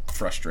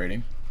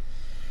frustrating.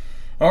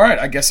 Alright,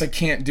 I guess I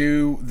can't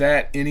do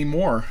that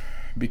anymore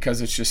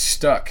because it's just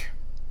stuck.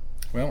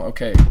 Well,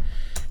 okay.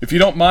 If you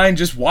don't mind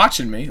just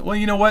watching me, well,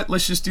 you know what?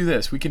 Let's just do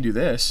this. We can do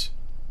this.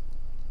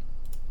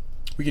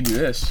 We can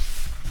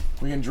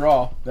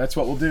draw. That's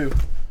what we'll do.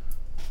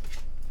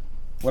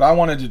 what I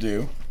wanted to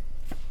do,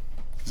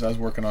 because I was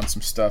working on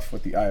some stuff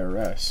with the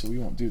IRS, so we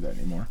won't do that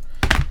anymore.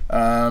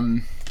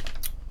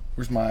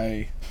 There's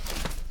my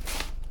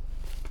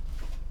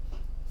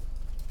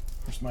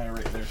there's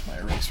my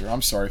eraser.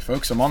 I'm sorry,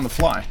 folks. I'm on the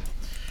fly.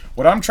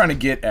 What I'm trying to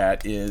get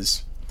at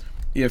is,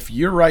 if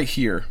you're right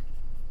here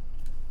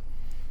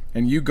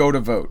and you go to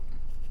vote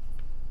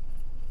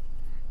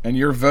and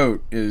your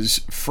vote is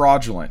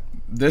fraudulent,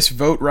 this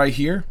vote right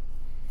here,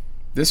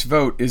 this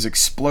vote is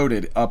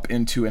exploded up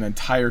into an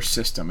entire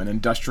system, an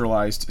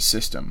industrialized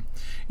system.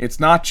 It's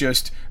not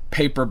just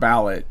paper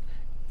ballot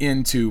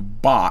into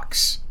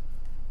box,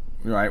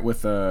 right,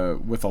 with a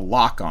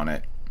lock on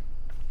it,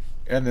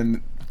 and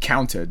then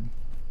counted,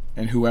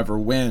 and whoever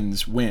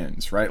wins,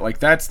 right? Like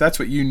that's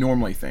what you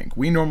normally think.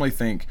 We normally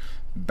think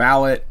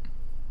ballot,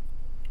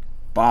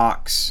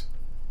 box,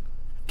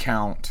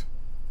 count,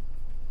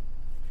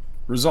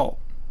 result.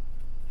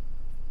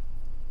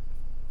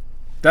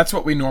 That's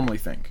what we normally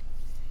think.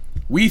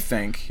 We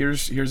think,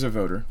 here's a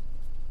voter.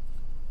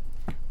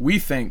 We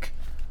think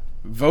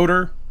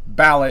voter,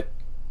 ballot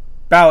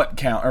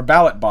count, or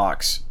ballot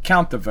box,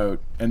 count the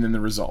vote, and then the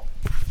result.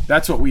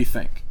 That's what we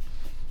think.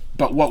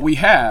 But what we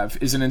have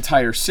is an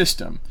entire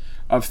system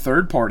of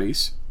third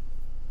parties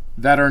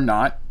that are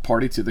not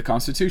party to the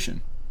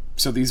Constitution.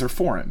 So these are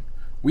foreign.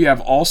 We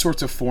have all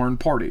sorts of foreign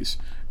parties.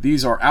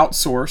 These are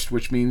outsourced,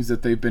 which means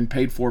that they've been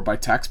paid for by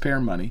taxpayer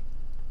money.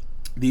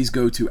 These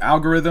go to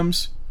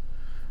algorithms.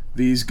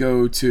 These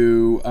go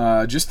to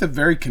just the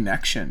very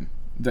connection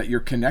that you're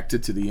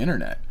connected to the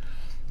internet.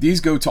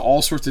 These go to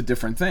all sorts of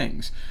different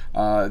things.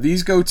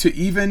 These go to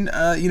even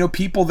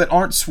people that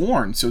aren't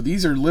sworn. So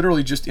these are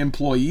literally just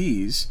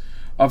employees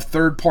of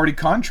third-party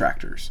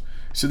contractors.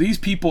 So these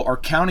people are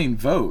counting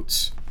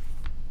votes.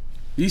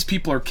 These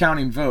people are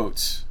counting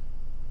votes.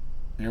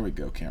 There we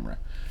go, camera.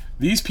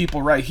 These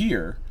people right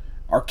here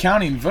are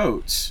counting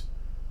votes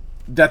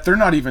that they're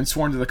not even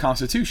sworn to the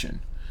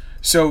Constitution.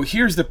 So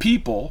here's the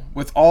people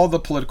with all the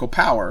political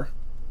power,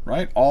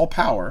 right? All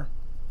power.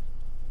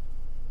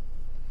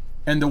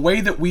 And the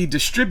way that we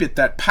distribute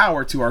that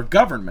power to our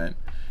government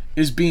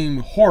is being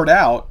hoarded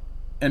out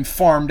and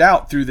farmed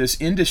out through this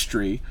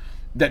industry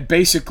that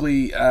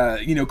basically,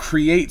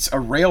 creates a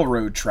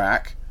railroad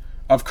track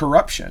of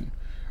corruption,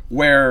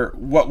 where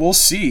what we'll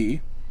see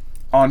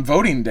on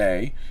voting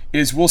day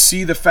is we'll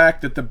see the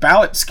fact that the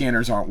ballot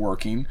scanners aren't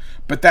working,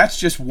 but that's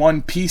just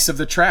one piece of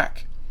the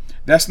track.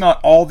 That's not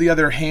all the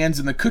other hands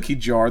in the cookie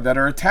jar that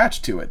are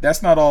attached to it.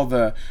 That's not all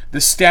the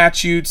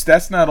statutes.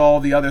 That's not all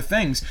the other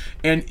things.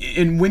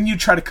 And when you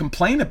try to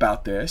complain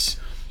about this,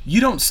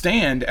 you don't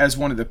stand as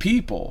one of the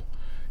people.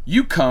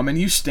 You come and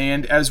you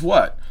stand as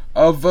what?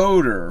 A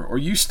voter, or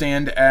you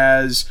stand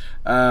as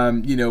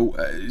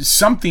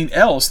something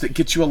else that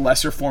gets you a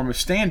lesser form of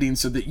standing,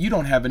 so that you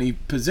don't have any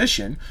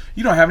position.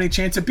 You don't have any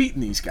chance of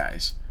beating these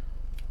guys.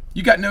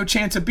 You got no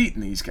chance of beating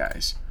these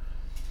guys.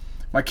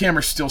 My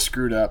camera's still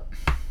screwed up.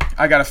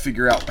 I got to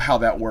figure out how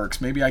that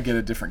works. Maybe I get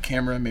a different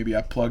camera. Maybe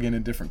I plug in a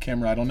different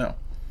camera. I don't know.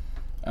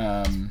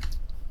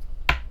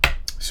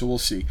 So we'll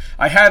see.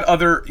 I had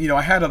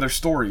other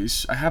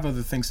stories. I have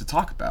other things to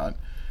talk about.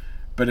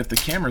 But if the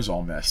camera's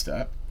all messed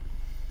up,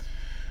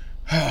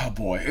 oh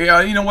boy.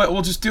 Yeah, you know what?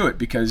 We'll just do it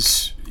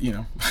because,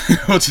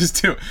 we'll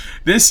just do it.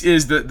 This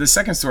is the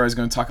second story I was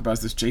going to talk about,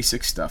 is this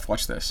J6 stuff.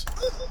 Watch this.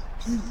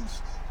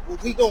 Well,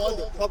 we go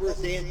undercover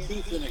as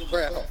Antifa in the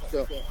crowd.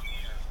 So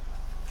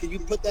can you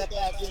put that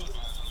back in?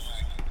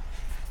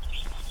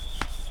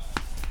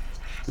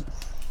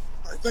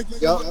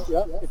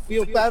 Yep. It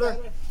feels better.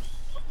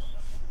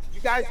 You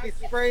guys get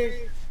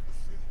sprayed.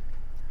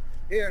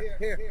 Here.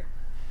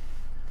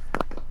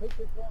 Take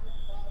this one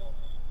bottle.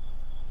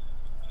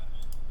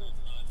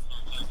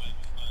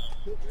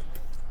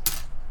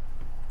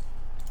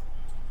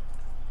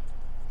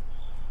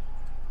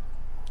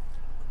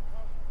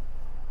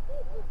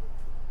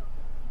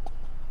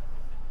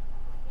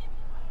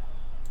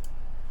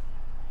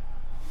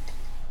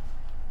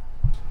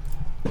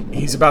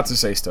 He's about to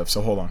say stuff,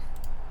 so hold on.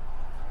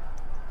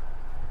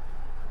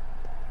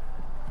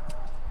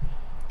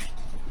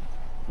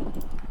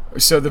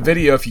 So the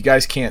video, if you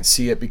guys can't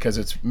see it because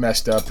it's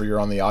messed up or you're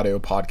on the audio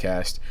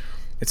podcast,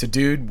 it's a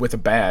dude with a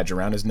badge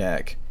around his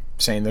neck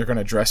saying they're going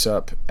to dress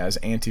up as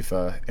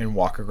Antifa and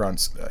walk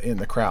around in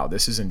the crowd.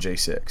 This is in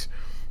J6.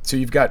 So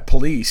you've got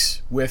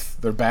police with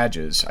their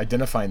badges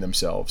identifying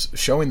themselves,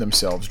 showing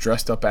themselves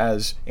dressed up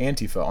as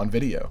Antifa on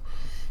video.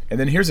 And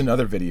then here's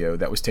another video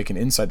that was taken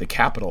inside the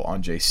Capitol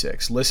on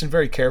J6. Listen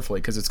very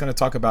carefully because it's going to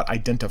talk about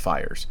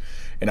identifiers.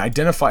 An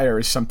identifier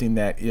is something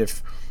that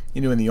if,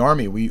 in the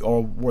Army, we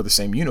all wore the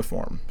same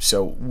uniform.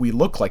 So we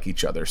look like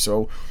each other.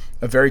 So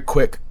a very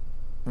quick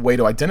way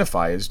to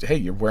identify is, hey,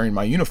 you're wearing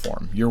my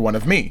uniform. You're one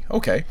of me.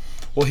 Okay.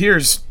 Well,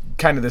 here's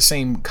kind of the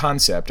same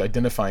concept,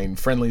 identifying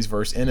friendlies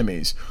versus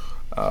enemies.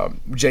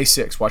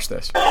 J6, watch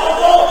this. There's a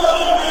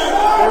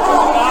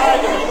guy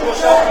that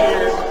push up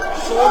here,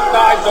 short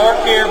guy, dark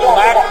hair,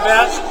 black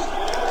vest,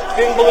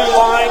 thin blue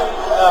line.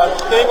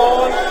 thing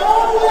on,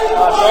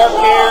 dark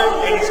hair,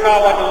 and he's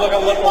got like a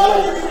little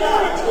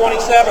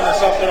 27 or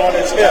something on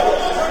his hip.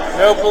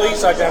 No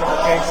police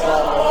identification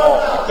on him at all.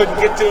 I couldn't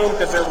get to him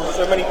because there were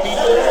so many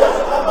people.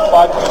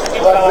 But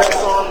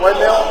White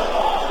male?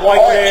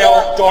 white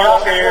male,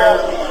 dark hair.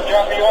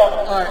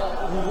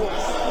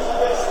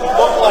 He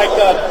looked like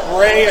a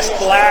grayish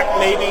black,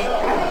 maybe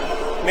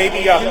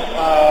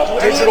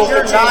digital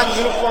Your fatigue.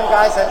 non-uniform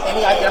guys have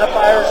any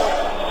identifiers?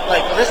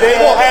 Like They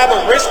will have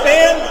a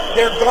wristband.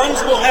 Their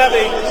guns will have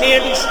a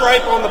candy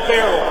stripe on the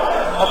barrel.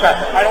 Okay.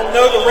 I don't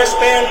know the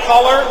wristband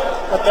color,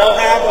 but they'll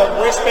have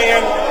a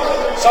wristband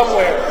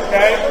somewhere,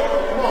 okay?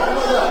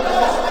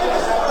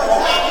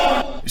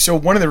 So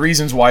one of the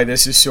reasons why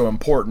this is so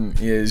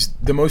important is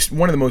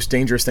one of the most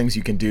dangerous things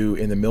you can do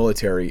in the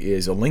military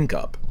is a link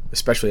up,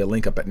 especially a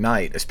link up at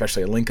night,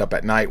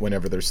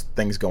 whenever there's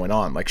things going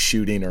on like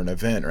shooting or an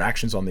event or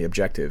actions on the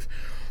objective.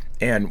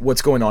 And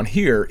what's going on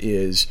here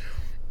is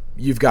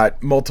you've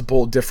got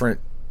multiple different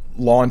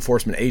law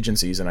enforcement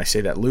agencies, and I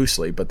say that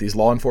loosely, but these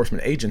law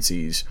enforcement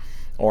agencies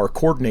are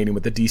coordinating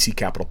with the DC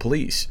Capitol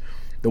Police.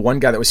 The one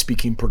guy that was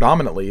speaking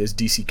predominantly is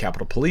DC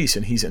Capitol Police,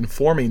 and he's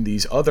informing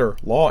these other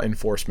law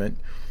enforcement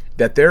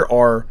that there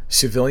are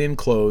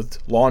civilian-clothed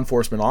law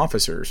enforcement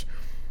officers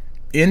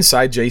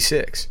inside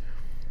J6,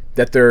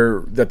 that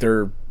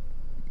they're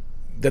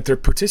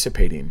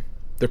participating.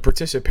 They're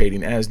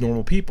participating as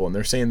normal people, and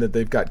they're saying that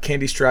they've got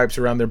candy stripes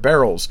around their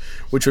barrels,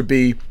 which would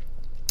be,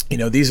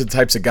 these are the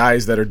types of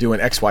guys that are doing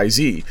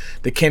XYZ.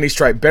 The candy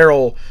stripe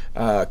barrel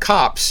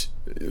cops,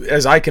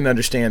 as I can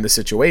understand the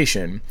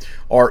situation,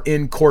 are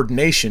in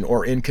coordination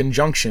or in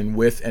conjunction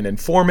with an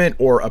informant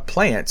or a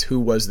plant who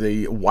was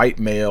the white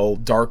male,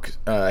 dark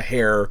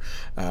hair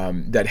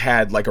that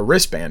had like a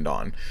wristband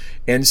on.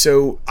 And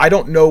so I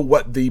don't know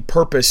what the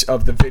purpose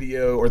of the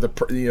video or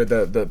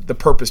the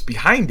purpose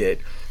behind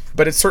it,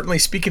 but it's certainly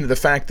speaking to the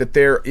fact that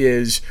there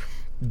is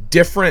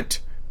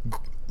different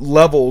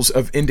levels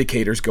of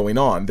indicators going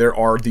on. There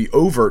are the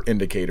overt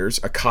indicators,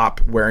 a cop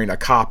wearing a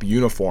cop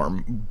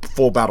uniform,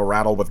 full battle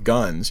rattle with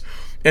guns,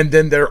 and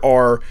then there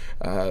are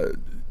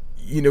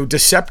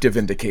deceptive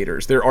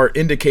indicators. There are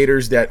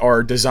indicators that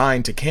are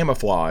designed to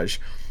camouflage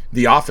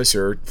the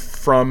officer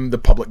from the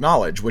public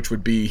knowledge, which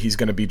would be he's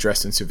going to be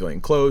dressed in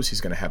civilian clothes, he's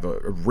going to have a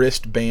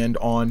wristband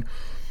on.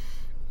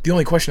 The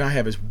only question I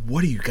have is,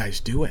 what are you guys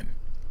doing?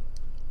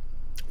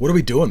 What are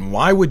we doing?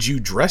 Why would you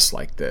dress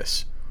like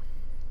this?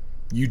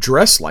 You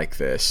dress like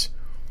this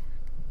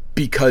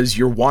because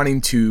you're wanting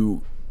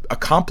to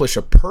accomplish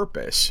a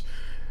purpose,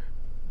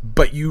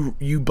 but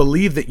you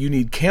believe that you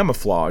need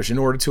camouflage in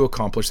order to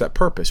accomplish that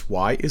purpose.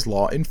 Why is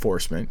law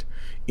enforcement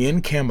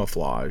in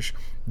camouflage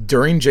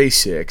during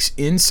J6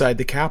 inside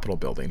the Capitol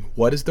building?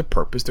 What is the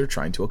purpose they're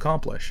trying to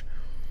accomplish?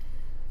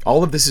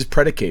 All of this is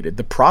predicated.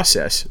 The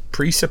process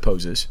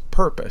presupposes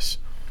purpose.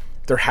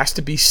 There has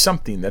to be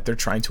something that they're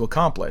trying to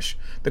accomplish.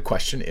 The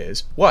question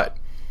is, what?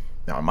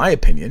 Now, in my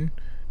opinion,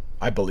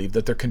 I believe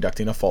that they're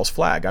conducting a false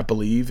flag. I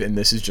believe, and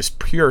this is just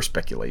pure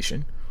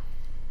speculation,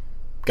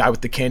 guy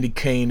with the candy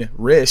cane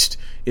wrist,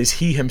 is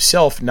he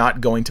himself not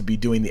going to be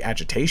doing the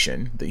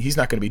agitation? He's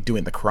not going to be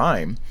doing the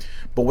crime.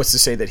 But what's to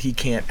say that he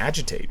can't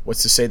agitate?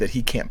 What's to say that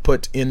he can't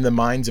put in the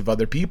minds of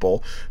other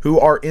people who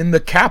are in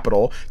the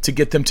Capitol to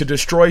get them to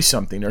destroy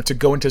something or to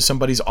go into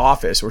somebody's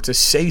office or to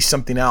say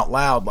something out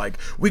loud like,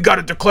 we got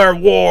to declare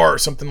war, or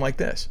something like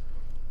this?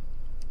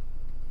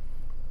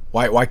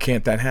 Why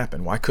can't that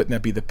happen? Why couldn't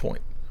that be the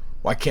point?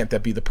 Why can't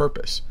that be the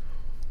purpose?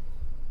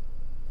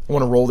 I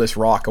want to roll this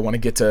rock. I want to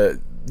get to,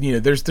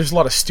 there's a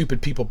lot of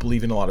stupid people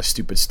believing a lot of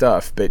stupid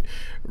stuff, but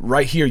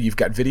right here you've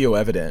got video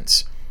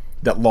evidence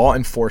that law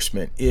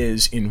enforcement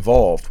was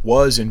involved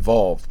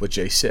with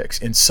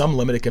J6 in some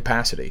limited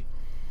capacity.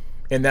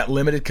 And that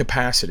limited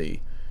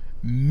capacity,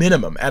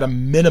 at a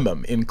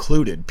minimum,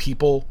 included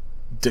people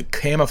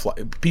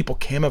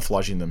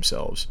camouflaging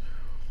themselves.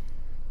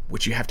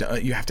 Which you have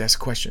to ask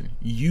a question.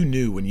 You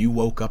knew when you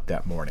woke up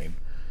that morning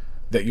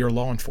that you're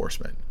law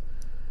enforcement.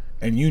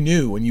 And you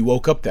knew when you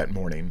woke up that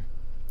morning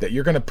that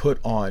you're going to put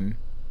on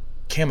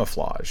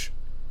camouflage,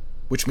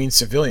 which means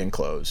civilian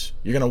clothes.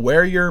 You're going to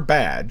wear your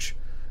badge,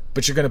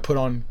 but you're going to put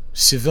on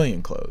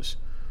civilian clothes.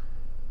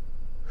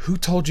 Who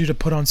told you to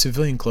put on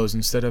civilian clothes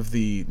instead of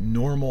the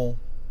normal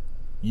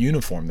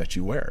uniform that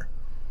you wear?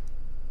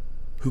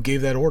 Who gave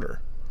that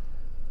order?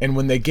 And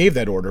when they gave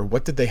that order,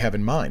 what did they have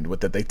in mind? What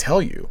did they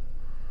tell you?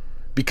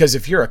 Because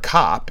if you're a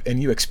cop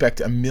and you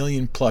expect 1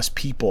 million plus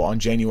people on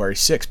January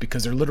 6th,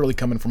 because they're literally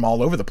coming from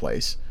all over the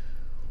place,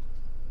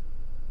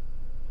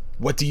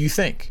 what do you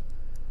think?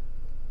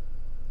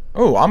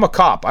 Oh, I'm a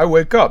cop. I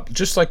wake up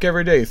just like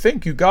every day.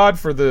 Thank you, God,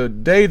 for the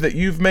day that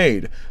you've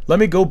made. Let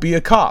me go be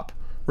a cop.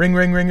 Ring,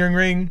 ring, ring, ring,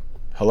 ring.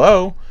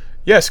 Hello?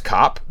 Yes,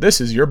 cop.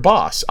 This is your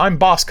boss. I'm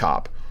boss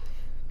cop.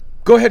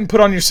 Go ahead and put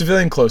on your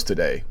civilian clothes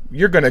today.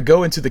 You're going to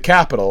go into the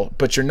Capitol,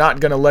 but you're not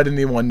going to let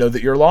anyone know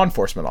that you're a law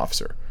enforcement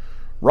officer.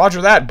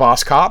 Roger that,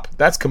 boss cop.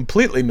 That's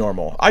completely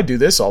normal. I do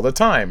this all the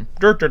time.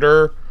 Dur, dur,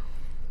 dur.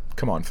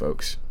 Come on,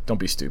 folks. Don't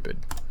be stupid.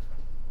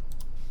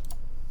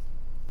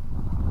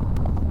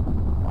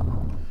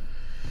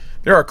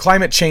 There are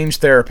climate change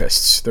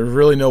therapists. There's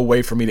really no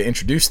way for me to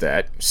introduce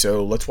that,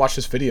 so let's watch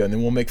this video and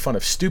then we'll make fun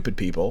of stupid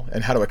people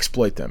and how to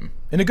exploit them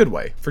in a good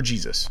way for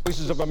Jesus.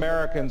 Voices of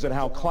Americans and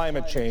how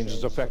climate change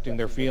is affecting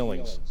their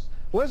feelings.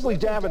 Leslie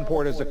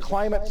Davenport is a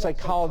climate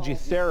psychology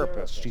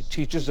therapist. She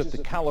teaches at the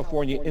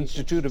California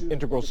Institute of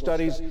Integral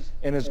Studies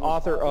and is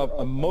author of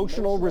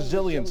Emotional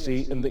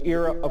Resiliency in the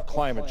Era of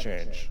Climate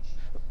Change.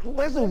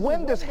 Leslie,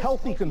 when does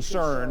healthy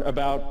concern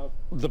about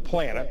the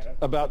planet,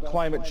 about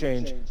climate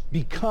change,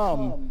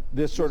 become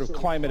this sort of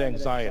climate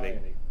anxiety?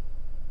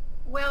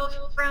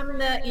 Well, from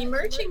the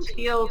emerging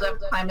field of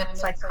climate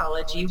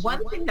psychology,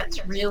 one thing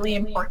that's really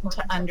important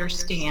to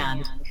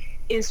understand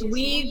is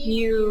we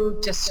view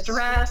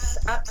distress,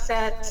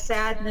 upset,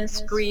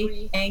 sadness,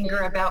 grief, anger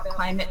about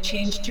climate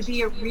change to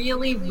be a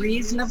really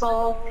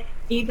reasonable,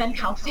 even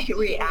healthy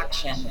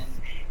reaction.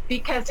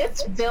 Because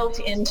it's built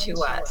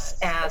into us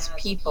as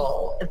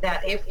people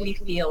that if we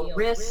feel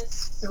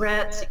risks,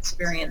 threats,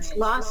 experience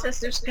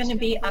losses, there's going to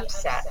be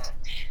upset.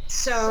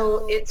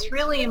 So it's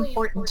really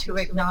important to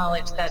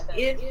acknowledge that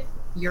if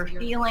you're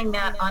feeling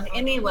that on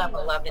any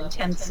level of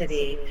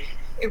intensity,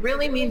 it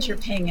really means you're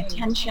paying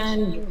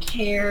attention, you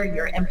care,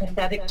 you're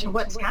empathetic to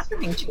what's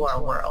happening to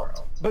our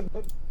world.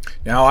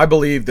 Now, I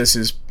believe this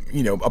is,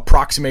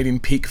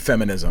 approximating peak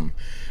feminism,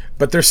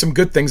 but there's some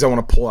good things I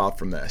want to pull out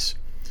from this.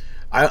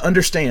 I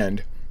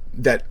understand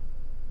that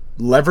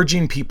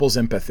leveraging people's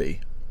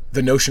empathy,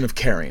 the notion of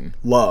caring,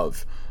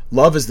 love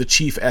is the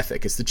chief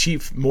ethic. It's the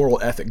chief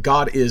moral ethic.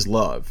 God is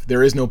love.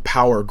 There is no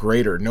power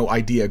greater, no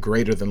idea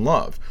greater than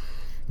love.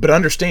 But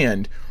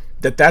understand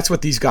that that's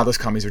what these godless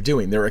commies are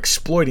doing. They're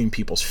exploiting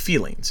people's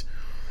feelings.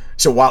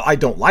 So while I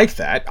don't like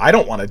that, I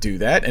don't want to do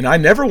that, and I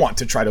never want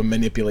to try to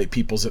manipulate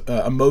people's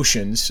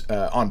emotions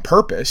on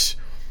purpose.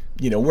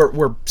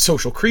 We're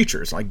social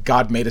creatures. Like,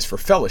 God made us for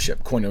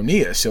fellowship,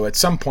 koinonia. So at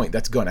some point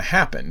that's going to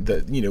happen.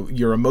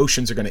 Your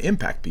emotions are going to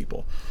impact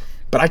people.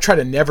 But I try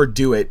to never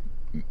do it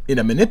in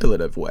a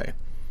manipulative way.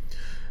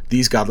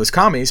 These godless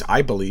commies,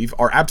 I believe,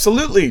 are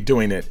absolutely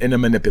doing it in a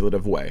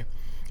manipulative way.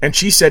 And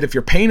she said, if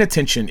you're paying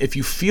attention, if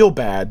you feel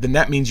bad, then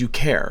that means you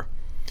care.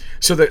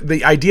 So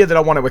the idea that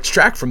I want to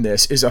extract from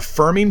this is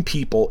affirming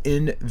people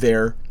in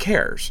their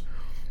cares.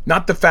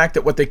 Not the fact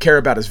that what they care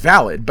about is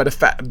valid, but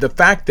the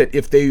fact that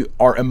if they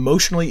are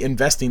emotionally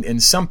investing in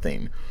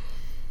something,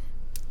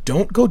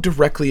 don't go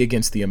directly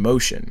against the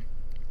emotion.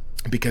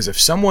 Because if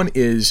someone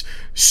is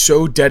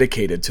so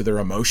dedicated to their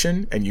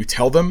emotion and you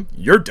tell them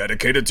you're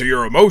dedicated to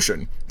your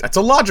emotion, that's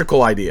a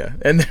logical idea.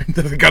 And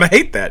they're going to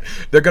hate that.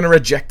 They're going to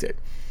reject it.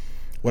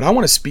 What I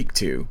want to speak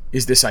to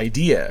is this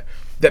idea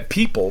that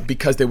people,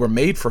 because they were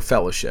made for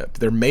fellowship,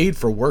 they're made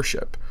for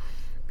worship,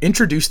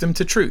 introduce them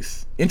to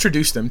truth,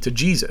 introduce them to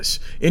Jesus,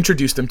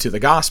 introduce them to the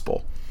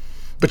gospel.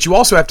 But you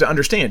also have to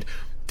understand,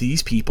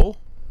 these people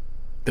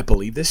that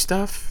believe this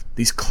stuff,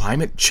 these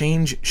climate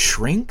change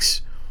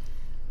shrinks,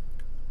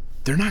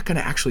 they're not going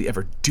to actually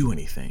ever do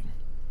anything.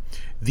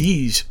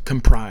 These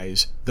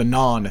comprise the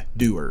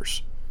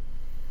non-doers.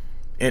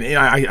 And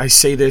I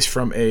say this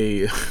from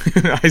a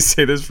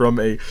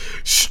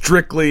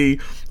strictly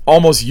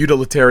almost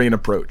utilitarian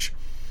approach.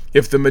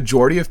 If the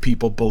majority of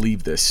people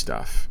believe this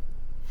stuff,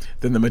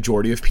 then the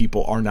majority of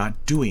people are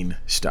not doing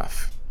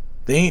stuff.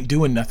 They ain't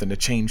doing nothing to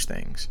change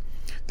things.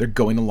 They're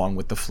going along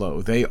with the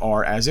flow. They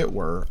are, as it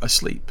were,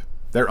 asleep.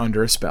 They're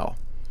under a spell.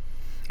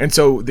 And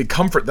so the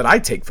comfort that I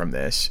take from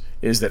this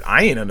is that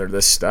I ain't under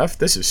this stuff.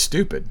 This is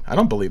stupid. I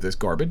don't believe this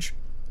garbage.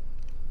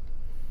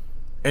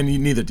 And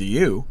neither do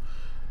you.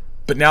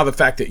 But now the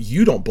fact that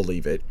you don't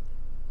believe it,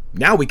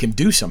 now we can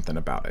do something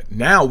about it.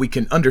 Now we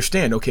can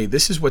understand, okay,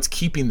 this is what's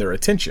keeping their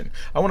attention.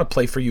 I want to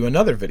play for you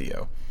another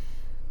video.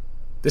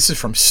 This is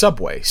from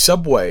Subway.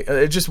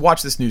 Just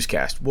watch this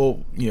newscast.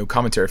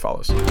 Commentary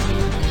follows.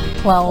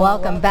 Well,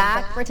 welcome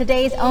back for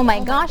today's Oh My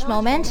Gosh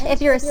moment.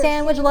 If you're a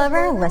sandwich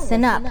lover,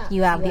 listen up.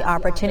 You have the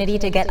opportunity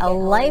to get a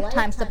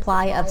lifetime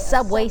supply of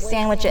Subway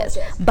sandwiches,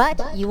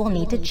 but you will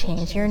need to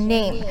change your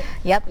name.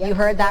 Yep, you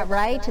heard that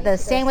right. The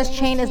sandwich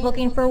chain is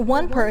looking for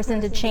one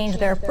person to change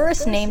their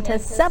first name to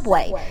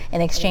Subway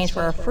in exchange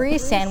for free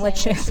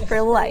sandwiches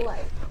for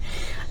life.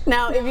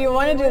 Now, if you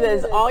want to do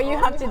this, all you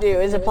have to do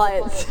is apply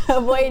at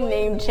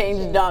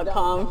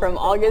subwaynamechange.com from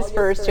August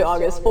 1st to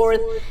August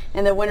 4th,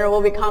 and the winner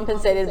will be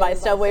compensated by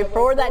Subway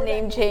for that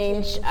name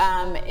change,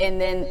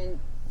 and then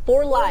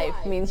for life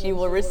means you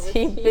will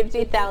receive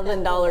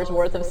 $50,000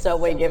 worth of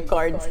Subway gift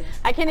cards.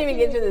 I can't even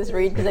get through this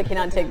read because I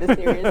cannot take this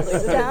seriously.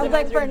 Sounds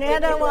like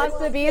Fernanda wants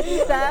to be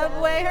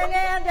Subway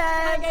Hernandez.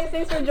 Hi guys,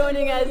 thanks for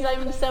joining us.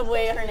 I'm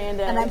Subway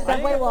Hernandez. And I'm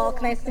Subway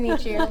Wolk. Nice to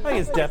meet you. I think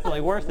it's definitely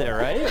worth it,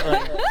 right?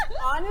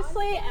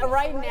 Honestly,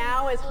 right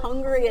now, as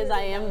hungry as I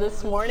am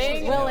this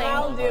morning,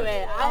 I'll do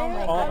it.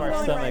 All of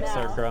our stomachs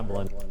are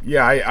grumbling.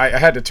 Yeah, I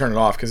had to turn it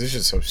off because it's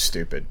just so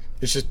stupid.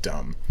 It's just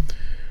dumb.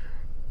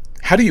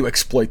 How do you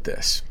exploit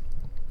this?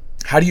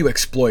 How do you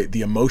exploit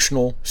the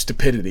emotional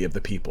stupidity of the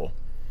people?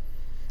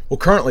 Well,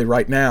 currently,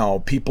 right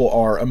now, people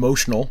are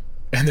emotional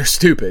and they're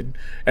stupid,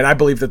 and I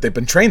believe that they've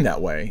been trained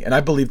that way, and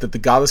I believe that the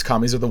godless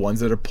commies are the ones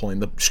that are pulling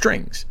the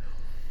strings.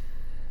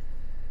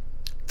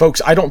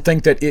 Folks, I don't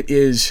think that it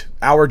is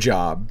our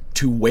job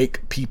to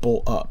wake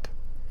people up.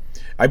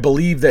 I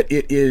believe that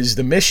it is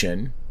the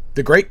mission,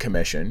 the Great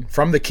Commission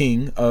from the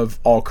King of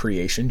all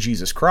creation,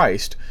 Jesus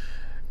Christ,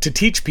 to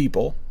teach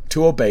people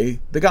to obey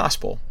the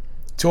gospel,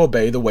 to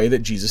obey the way that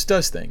Jesus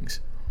does things.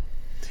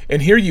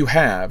 And here you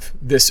have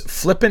this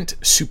flippant,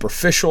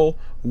 superficial,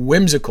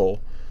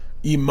 whimsical,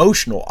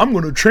 emotional, I'm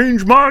going to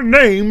change my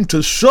name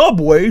to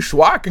Subway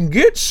so I can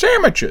get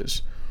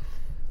sandwiches.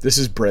 This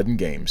is bread and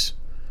games.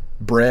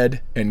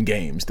 Bread and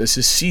games. This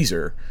is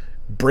Caesar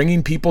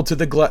bringing people to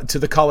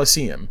the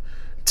Colosseum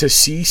to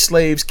see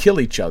slaves kill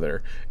each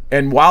other.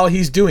 And while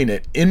he's doing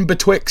it, in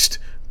betwixt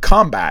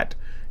combat,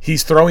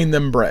 he's throwing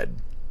them bread.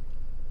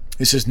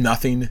 This is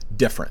nothing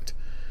different.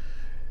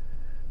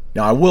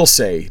 Now, I will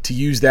say, to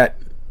use that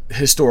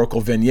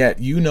historical vignette,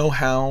 you know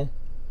how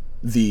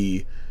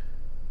the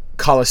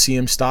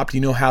Colosseum stopped?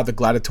 You know how the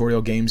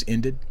gladiatorial games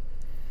ended?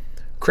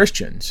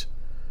 Christians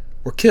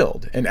were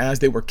killed, and as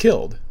they were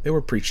killed, they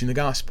were preaching the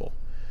gospel.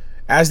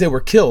 As they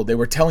were killed, they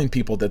were telling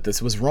people that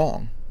this was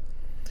wrong.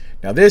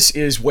 Now, this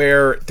is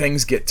where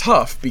things get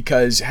tough,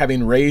 because having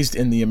been raised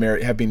in the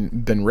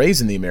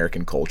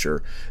American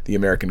culture, the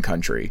American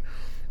country,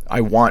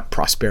 I want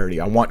prosperity.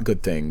 I want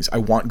good things. I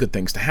want good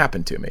things to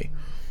happen to me.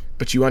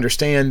 But you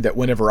understand that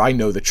whenever I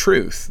know the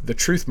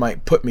truth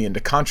might put me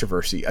into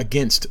controversy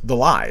against the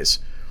lies.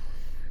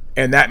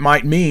 And that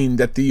might mean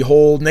that the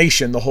whole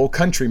nation, the whole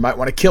country might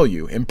want to kill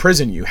you,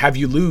 imprison you, have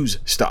you lose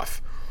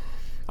stuff.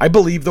 I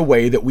believe the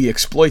way that we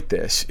exploit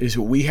this is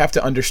we have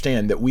to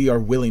understand that we are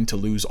willing to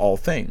lose all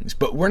things.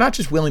 But we're not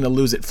just willing to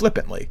lose it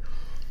flippantly.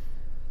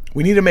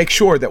 We need to make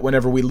sure that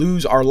whenever we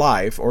lose our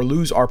life or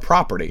lose our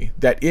property,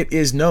 that it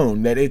is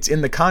known, that it's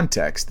in the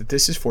context that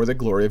this is for the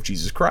glory of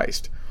Jesus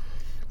Christ.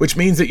 Which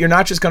means that you're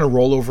not just going to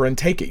roll over and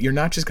take it. You're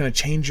not just going to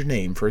change your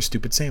name for a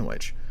stupid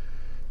sandwich.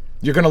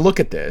 You're going to look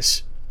at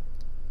this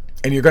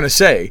and you're going to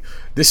say,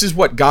 this is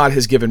what God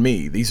has given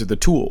me. These are the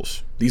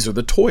tools. These are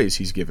the toys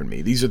he's given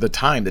me. These are the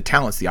time, the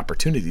talents, the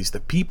opportunities,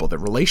 the people, the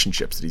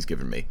relationships that he's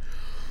given me.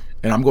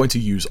 And I'm going to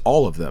use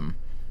all of them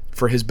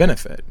for his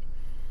benefit.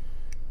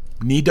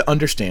 Need to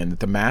understand that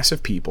the mass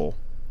of people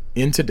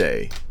in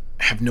today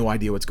have no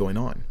idea what's going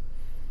on.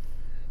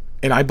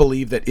 And I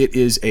believe that it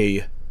is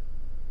a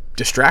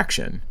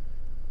distraction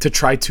to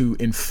try to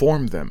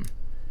inform them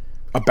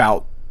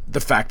about the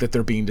fact that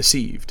they're being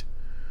deceived.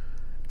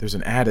 There's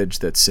an adage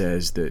that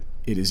says that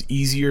it is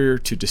easier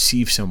to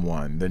deceive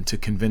someone than to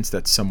convince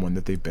that someone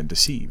that they've been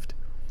deceived.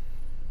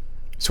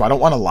 So I don't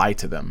want to lie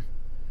to them.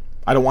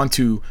 I don't want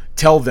to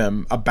tell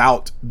them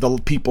about the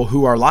people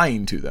who are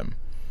lying to them.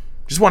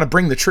 I just want to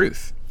bring the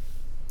truth.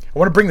 I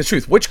want to bring the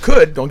truth, which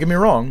could, don't get me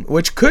wrong,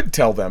 which could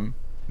tell them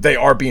they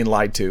are being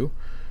lied to.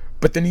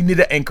 But then you need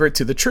to anchor it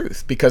to the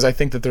truth, because I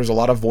think that there's a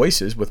lot of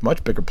voices with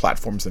much bigger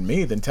platforms than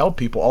me that tell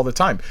people all the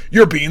time,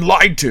 you're being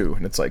lied to.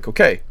 And it's like,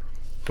 okay,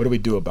 what do we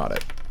do about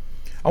it?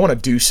 I want to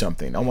do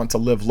something. I want to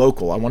live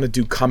local. I want to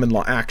do common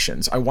law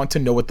actions. I want to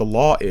know what the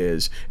law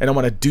is, and I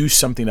want to do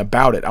something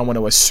about it. I want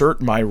to assert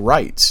my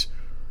rights.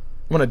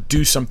 I want to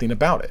do something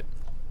about it.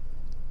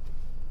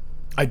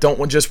 I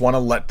don't just want to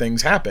let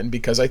things happen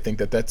because I think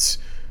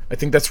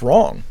that's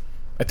wrong.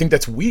 I think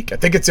that's weak. I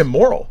think it's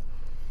immoral.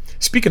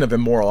 Speaking of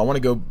immoral, I want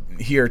to go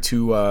here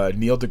to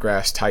Neil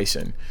deGrasse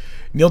Tyson.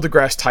 Neil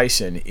deGrasse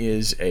Tyson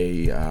is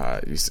he's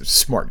a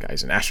smart guy.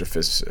 He's an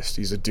astrophysicist.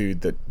 He's a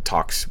dude that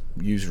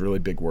uses really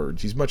big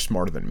words. He's much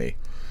smarter than me.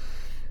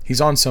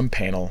 He's on some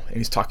panel and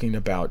he's talking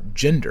about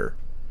gender.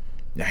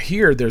 Now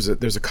here there's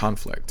a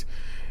conflict,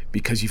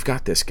 because you've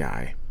got this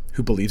guy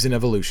who believes in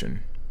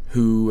evolution,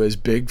 who is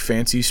big,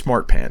 fancy,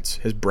 smart pants.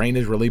 His brain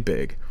is really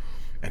big,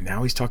 and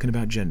now he's talking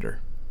about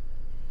gender.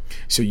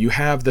 So you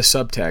have the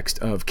subtext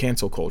of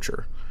cancel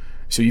culture.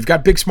 So you've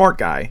got big smart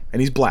guy, and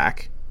he's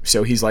black.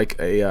 So he's like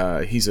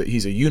he's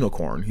a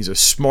unicorn. He's a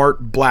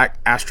smart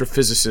black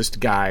astrophysicist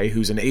guy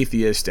who's an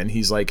atheist, and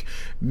he's like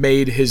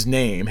made his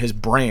name, his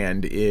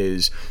brand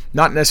is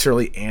not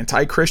necessarily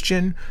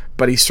anti-Christian,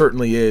 but he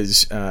certainly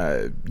is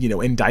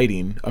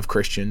indicting of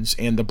Christians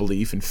and the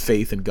belief and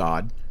faith in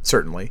God,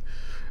 certainly.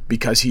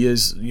 Because he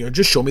is,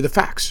 just show me the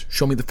facts,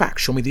 show me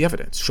the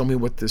evidence, show me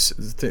what this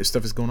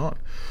stuff is going on.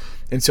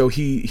 And so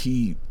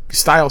he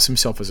styles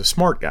himself as a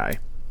smart guy.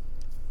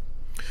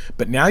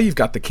 But now you've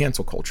got the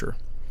cancel culture.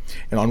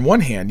 And on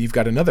one hand, you've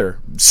got another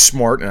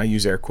smart, and I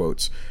use air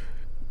quotes,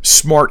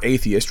 smart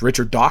atheist,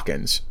 Richard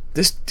Dawkins.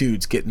 This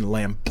dude's getting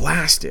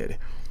lambasted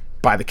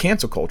by the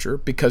cancel culture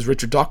because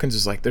Richard Dawkins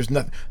is like,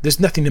 there's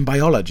nothing in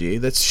biology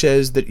that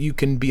says that you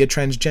can be a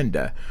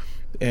transgender.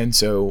 And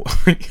so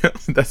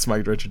that's my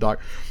Richard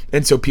Dawkins.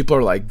 And so people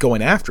are like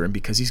going after him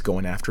because he's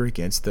going after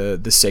against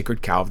the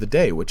sacred cow of the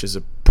day, which is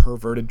a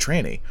perverted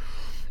tranny.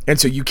 And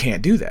so you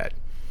can't do that.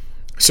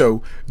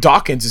 So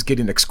Dawkins is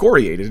getting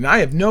excoriated, and I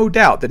have no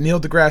doubt that Neil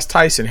deGrasse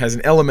Tyson has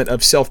an element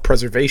of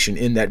self-preservation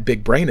in that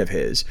big brain of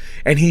his,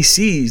 and he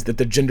sees that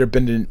the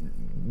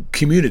gender-bending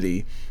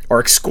community are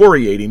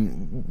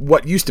excoriating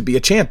what used to be a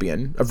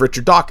champion of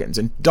Richard Dawkins.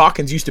 And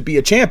Dawkins used to be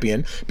a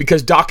champion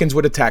because Dawkins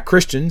would attack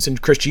Christians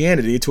and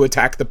Christianity to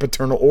attack the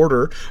paternal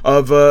order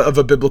of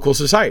a biblical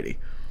society.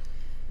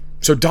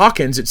 So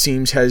Dawkins, it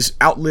seems, has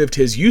outlived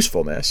his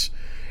usefulness,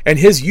 and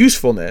his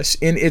usefulness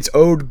in its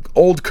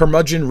old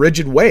curmudgeon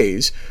rigid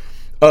ways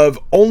of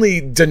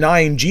only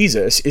denying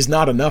Jesus is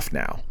not enough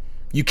now.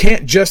 You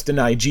can't just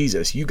deny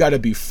Jesus. You got to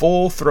be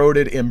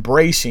full-throated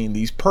embracing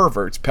these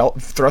perverts,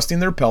 thrusting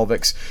their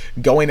pelvics,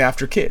 going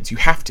after kids. You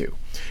have to.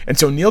 And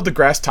so Neil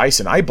deGrasse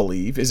Tyson, I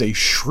believe, is a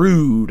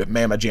shrewd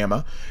mamma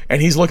jamma,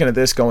 and he's looking at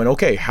this going,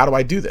 okay, how do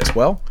I do this?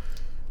 Well,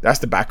 that's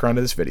the background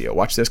of this video.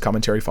 Watch this.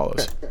 Commentary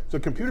follows. So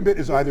computer bit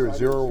is either a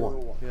 0 or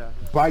 1. Yeah.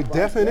 By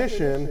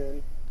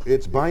definition,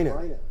 it's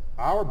binary.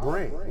 Our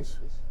brains,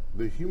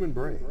 the human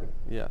brain,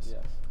 yes,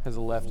 has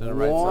a left and a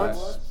right wants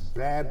side.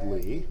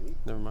 Badly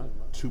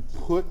to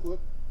put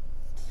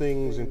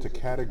things into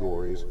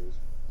categories,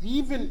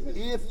 even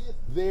if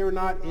they're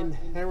not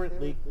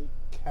inherently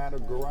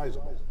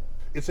categorizable.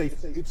 It's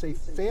a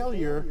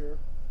failure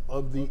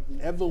of the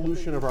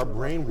evolution of our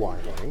brain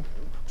wiring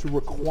to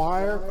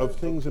require of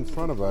things in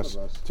front of us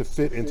to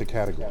fit into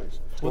categories.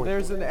 Well,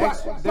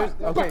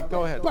 okay,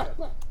 go ahead.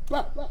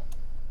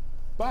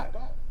 But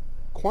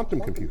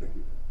quantum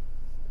computing,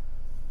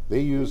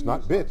 they use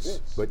not bits,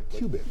 but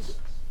qubits,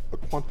 a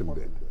quantum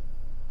bit.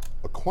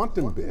 A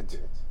quantum bit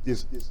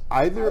is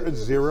either a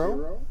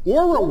 0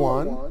 or a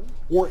 1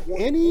 or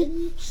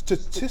any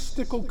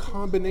statistical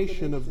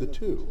combination of the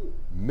two.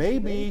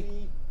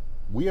 Maybe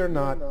we are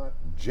not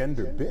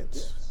gender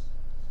bits.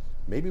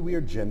 Maybe we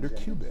are gender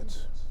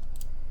qubits.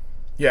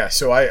 Yeah,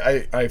 so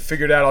I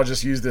figured out I'll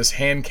just use this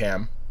hand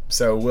cam.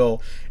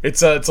 So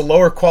it's a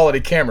lower quality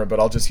camera, but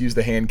I'll just use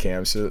the hand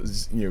cam so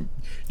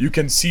you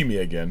can see me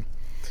again.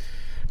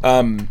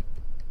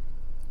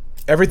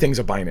 Everything's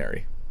a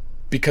binary.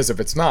 Because if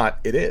it's not,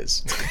 it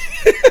is.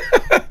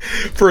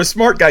 For a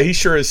smart guy, he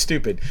sure is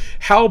stupid.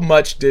 How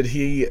much did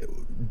he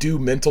do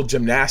mental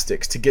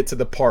gymnastics to get to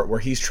the part where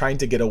he's trying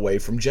to get away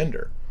from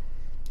gender?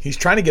 He's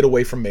trying to get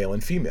away from male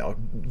and female.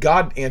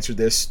 God answered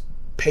this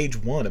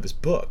page 1 of his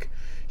book.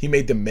 He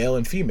made them male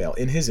and female.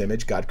 In his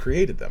image, God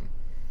created them.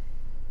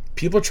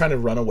 People are trying to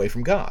run away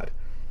from God.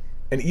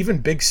 And even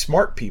big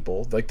smart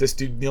people, like this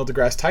dude Neil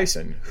deGrasse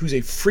Tyson, who's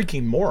a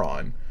freaking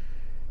moron,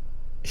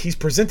 he's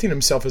presenting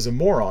himself as a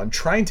moron,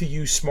 trying to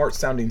use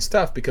smart-sounding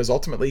stuff because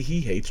ultimately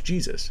he hates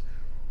Jesus.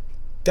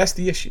 That's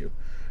the issue.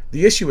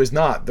 The issue is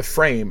not the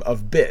frame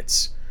of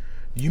bits.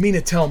 You mean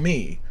to tell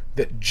me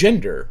that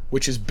gender,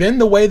 which has been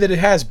the way that it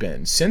has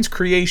been since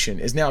creation,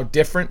 is now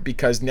different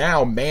because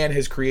now man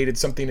has created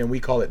something and we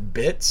call it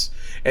bits?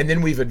 And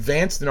then we've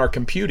advanced in our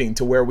computing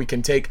to where we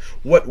can take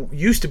what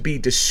used to be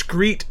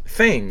discrete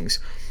things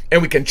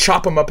and we can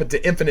chop them up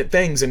into infinite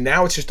things, and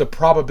now it's just a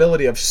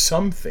probability of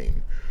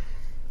something.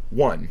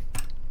 One,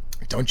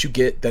 don't you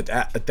get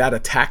that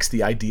attacks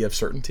the idea of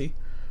certainty?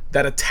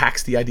 That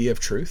attacks the idea of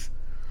truth?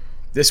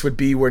 This would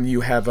be when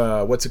you have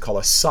a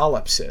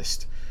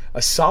solipsist. A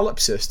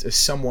solipsist is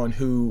someone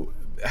who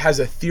has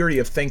a theory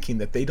of thinking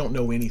that they don't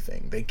know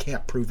anything. They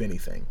can't prove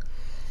anything.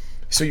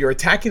 So you're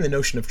attacking the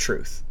notion of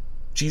truth.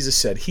 Jesus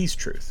said he's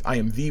truth. I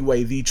am the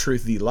way, the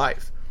truth, the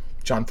life.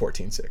 John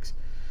 14:6.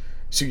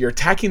 So you're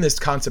attacking this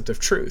concept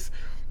of truth.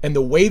 And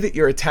the way that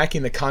you're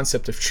attacking the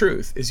concept of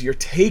truth is you're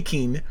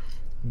taking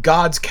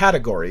God's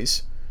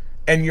categories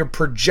and you're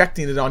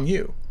projecting it on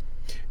you.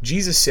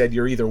 Jesus said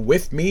you're either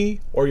with me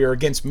or you're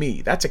against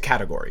me. That's a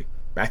category.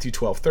 Matthew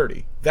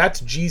 12:30. That's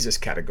Jesus'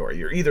 category.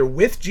 You're either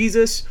with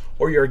Jesus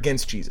or you're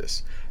against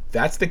Jesus.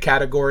 That's the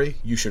category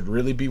you should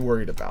really be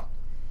worried about.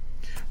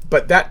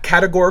 But that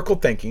categorical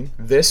thinking,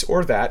 this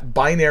or that,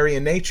 binary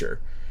in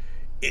nature,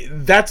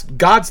 that's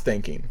God's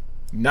thinking.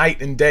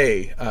 Night and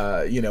day,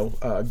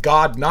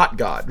 God, not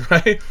God,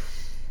 right?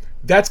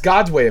 That's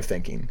God's way of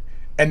thinking.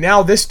 And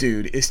now this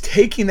dude is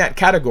taking that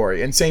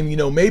category and saying,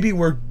 maybe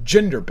we're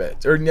gender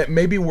bits, or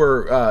maybe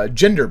we're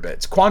gender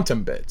bits,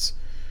 quantum bits.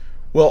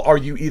 Well, are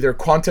you either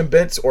quantum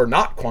bits or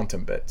not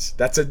quantum bits?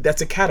 That's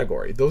a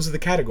category. Those are the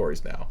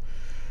categories now.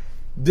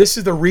 This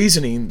is the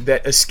reasoning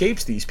that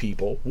escapes these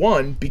people.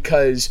 One,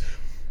 because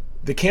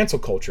the cancel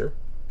culture,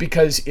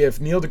 because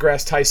if Neil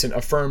deGrasse Tyson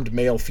affirmed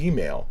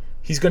male-female,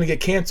 he's going to get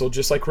canceled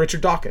just like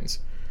Richard Dawkins.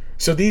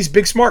 So these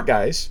big smart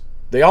guys,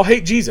 they all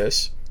hate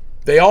Jesus.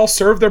 They all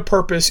serve their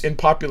purpose in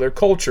popular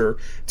culture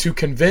to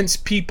convince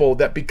people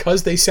that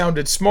because they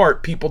sounded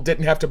smart, people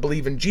didn't have to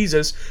believe in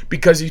Jesus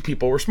because these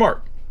people were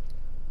smart.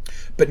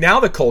 But now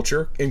the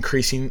culture,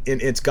 increasing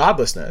in its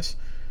godlessness,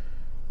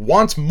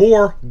 wants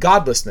more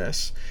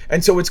godlessness,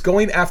 and so it's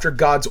going after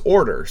God's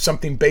order,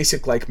 something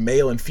basic like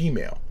male and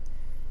female.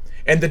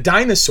 And the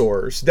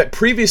dinosaurs that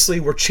previously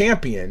were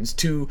champions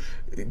to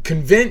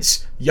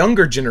convince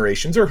younger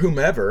generations or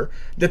whomever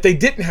that they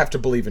didn't have to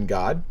believe in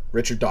God,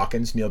 Richard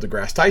Dawkins, Neil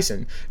deGrasse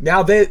Tyson,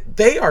 now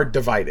they are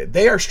divided,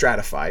 they are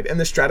stratified, and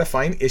the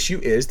stratifying issue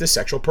is the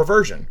sexual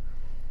perversion.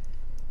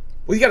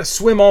 Well, you got to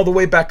swim all the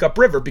way back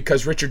upriver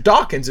because Richard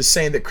Dawkins is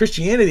saying that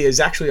Christianity is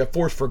actually a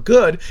force for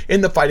good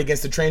in the fight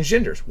against the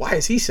transgenders. Why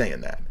is he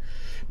saying that?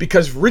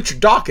 Because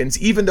Richard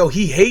Dawkins, even though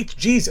he hates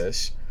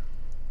Jesus,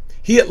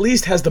 he at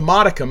least has the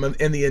modicum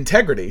and the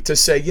integrity to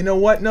say, you know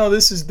what? No,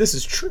 this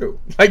is true.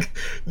 Like,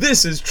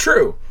 this is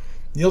true.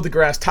 Neil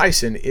deGrasse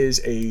Tyson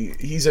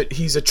he's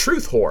a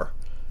truth whore.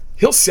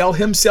 He'll sell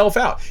himself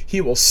out. He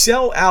will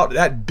sell out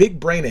that big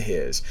brain of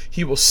his.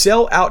 He will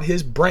sell out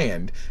his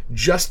brand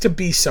just to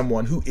be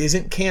someone who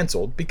isn't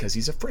canceled because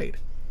he's afraid.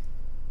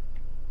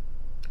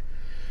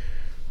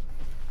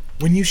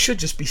 When you should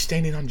just be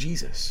standing on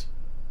Jesus.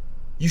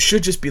 You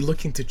should just be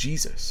looking to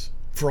Jesus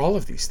for all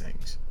of these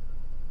things.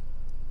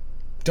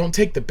 Don't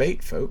take the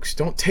bait, folks.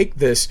 Don't take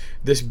this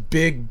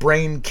big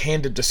brain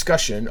candid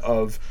discussion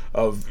of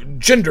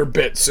gender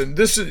bits and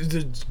this.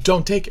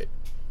 Don't take it.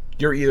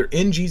 You're either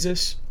in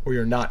Jesus or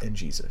you're not in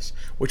Jesus.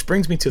 Which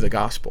brings me to the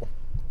gospel.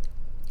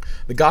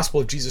 The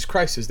gospel of Jesus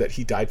Christ is that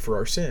he died for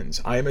our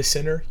sins. I am a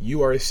sinner.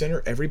 You are a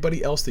sinner.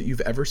 Everybody else that you've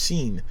ever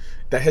seen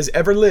that has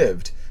ever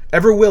lived,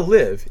 ever will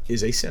live,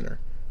 is a sinner,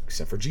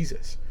 except for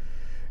Jesus.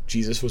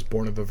 Jesus was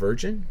born of a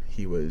virgin.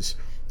 He was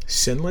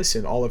sinless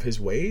in all of his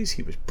ways.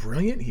 He was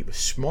brilliant. He was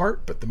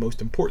smart. But the most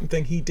important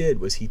thing he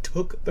did was he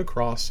took the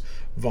cross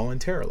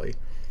voluntarily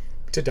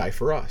to die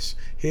for us.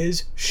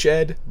 His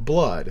shed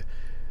blood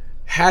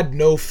had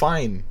no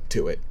fine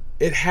to it.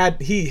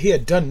 He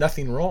had done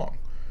nothing wrong.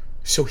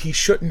 So he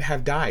shouldn't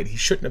have died. He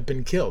shouldn't have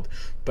been killed.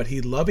 But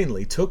he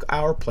lovingly took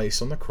our place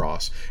on the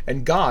cross.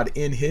 And God,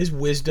 in his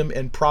wisdom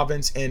and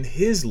providence and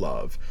his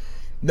love,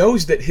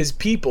 knows that his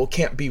people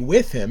can't be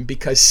with him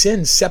because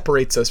sin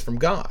separates us from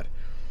God.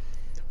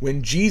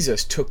 When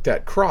Jesus took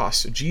that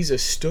cross,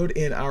 Jesus stood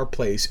in our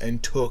place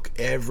and took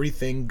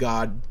everything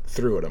God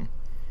threw at him.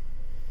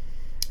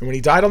 And when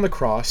he died on the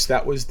cross,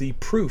 that was the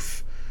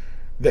proof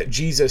that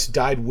Jesus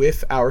died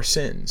with our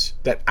sins,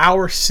 that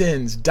our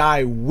sins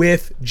die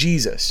with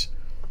Jesus.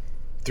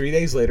 3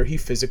 days later, he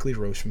physically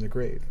rose from the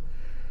grave.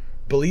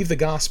 Believe the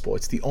gospel.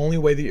 It's the only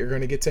way that you're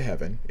going to get to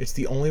heaven. It's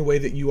the only way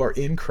that you are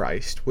in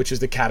Christ, which is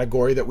the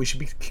category that we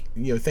should be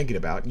thinking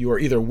about. You are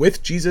either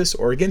with Jesus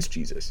or against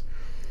Jesus.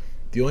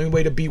 The only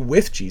way to be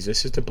with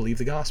Jesus is to believe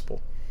the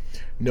gospel.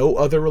 No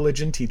other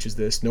religion teaches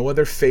this. No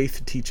other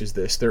faith teaches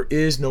this. There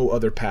is no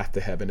other path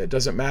to heaven. It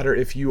doesn't matter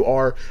if you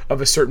are of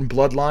a certain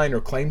bloodline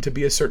or claim to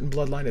be a certain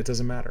bloodline. It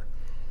doesn't matter.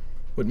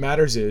 What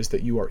matters is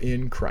that you are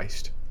in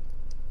Christ.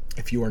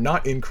 If you are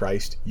not in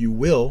Christ, you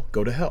will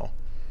go to hell.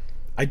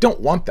 I don't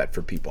want that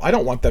for people. I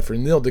don't want that for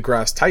Neil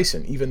deGrasse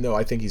Tyson, even though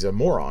I think he's a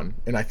moron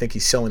and I think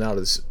he's selling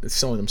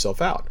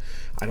himself out.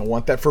 I don't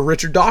want that for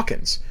Richard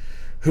Dawkins,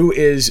 who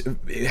has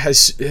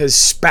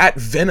spat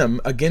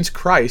venom against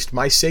Christ,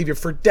 my Savior,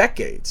 for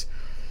decades.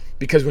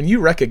 Because when you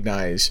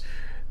recognize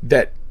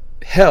that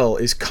hell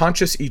is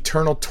conscious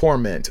eternal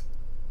torment,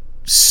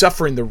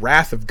 suffering the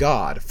wrath of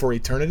God for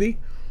eternity,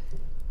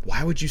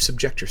 why would you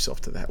subject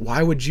yourself to that?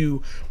 Why would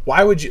you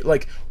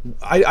like,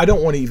 I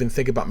don't want to even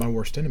think about my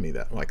worst enemy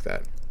like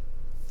that.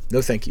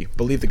 No, thank you.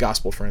 Believe the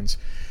gospel, friends.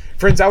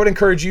 Friends, I would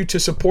encourage you to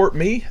support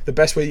me. The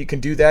best way you can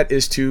do that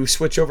is to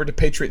switch over to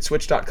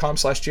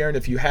patriotswitch.com/Jaron.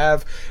 If you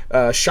have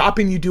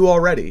shopping you do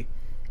already,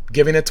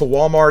 giving it to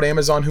Walmart,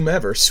 Amazon,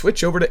 whomever,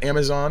 switch over to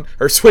Amazon,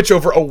 or switch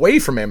over away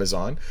from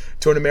Amazon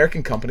to an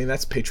American company.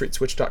 That's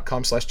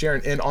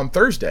patriotswitch.com/Jaron. And on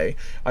Thursday,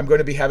 I'm going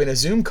to be having a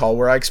Zoom call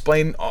where I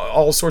explain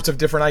all sorts of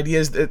different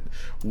ideas that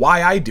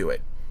why I do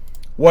it.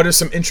 What are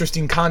some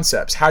interesting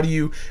concepts? How do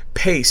you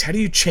pace? How do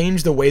you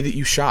change the way that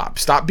you shop?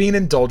 Stop being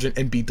indulgent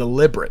and be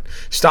deliberate.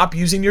 Stop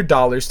using your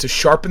dollars to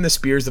sharpen the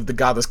spears of the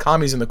godless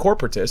commies and the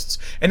corporatists,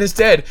 and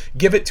instead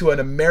give it to an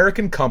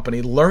American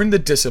company, learn the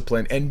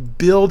discipline, and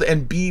build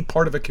and be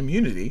part of a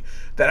community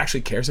that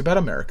actually cares about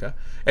America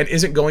and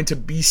isn't going to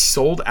be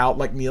sold out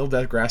like Neil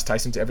deGrasse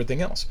Tyson to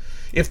everything else.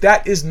 If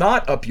that is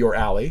not up your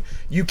alley,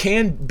 you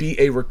can be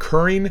a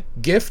recurring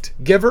gift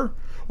giver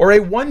or a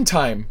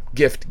one-time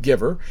gift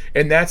giver,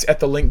 and that's at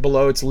the link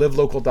below. It's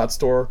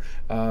livelocal.store.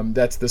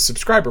 That's the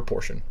subscriber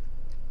portion.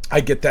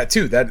 I get that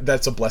too.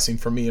 That's a blessing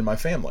for me and my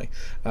family.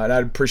 And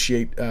I'd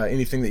appreciate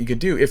anything that you could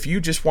do. If you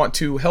just want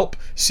to help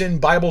send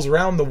Bibles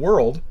around the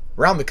world,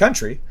 around the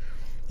country,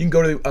 you can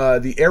go to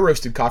the air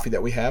roasted coffee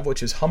that we have,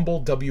 which is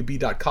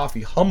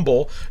humblewb.coffee,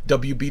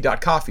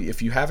 humblewb.coffee.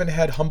 If you haven't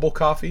had humble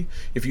coffee,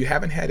 if you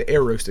haven't had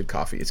air roasted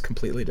coffee, it's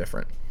completely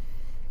different.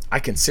 I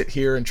can sit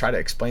here and try to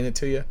explain it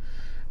to you.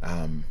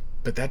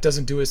 But that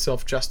doesn't do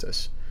itself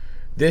justice.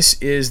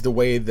 This is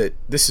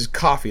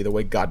coffee the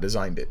way God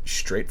designed it.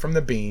 Straight from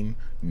the bean,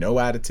 no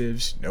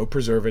additives, no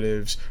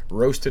preservatives,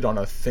 roasted on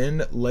a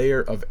thin layer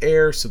of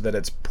air so that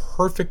it's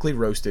perfectly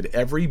roasted.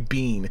 Every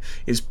bean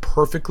is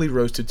perfectly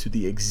roasted to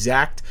the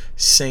exact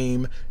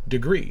same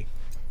degree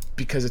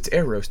because it's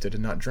air roasted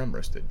and not drum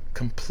roasted.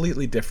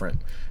 Completely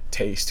different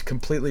taste,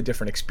 completely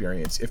different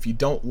experience. If you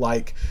don't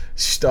like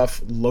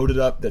stuff loaded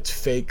up that's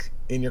fake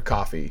in your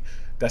coffee,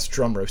 that's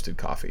drum roasted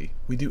coffee.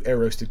 We do air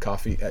roasted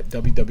coffee at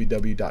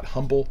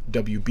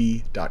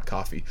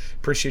www.humblewb.coffee.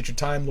 Appreciate your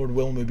time. Lord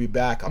willing, we'll be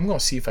back. I'm going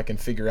to see if I can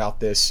figure out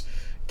this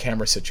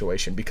camera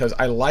situation, because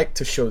I like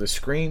to show the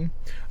screen,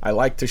 I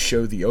like to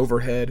show the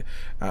overhead,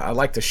 I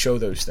like to show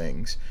those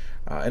things,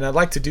 and I'd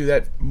like to do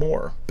that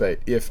more. But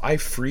if I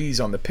freeze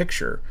on the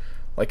picture,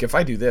 like if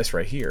I do this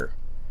right here,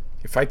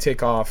 if I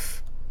take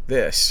off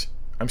this,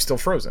 I'm still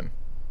frozen.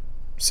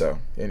 So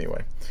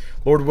anyway,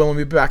 Lord willing,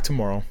 we'll be back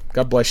tomorrow.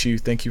 God bless you.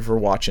 Thank you for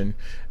watching.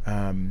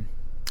 I'm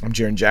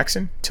Jaron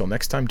Jackson. Till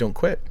next time, don't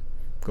quit.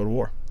 Go to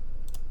war.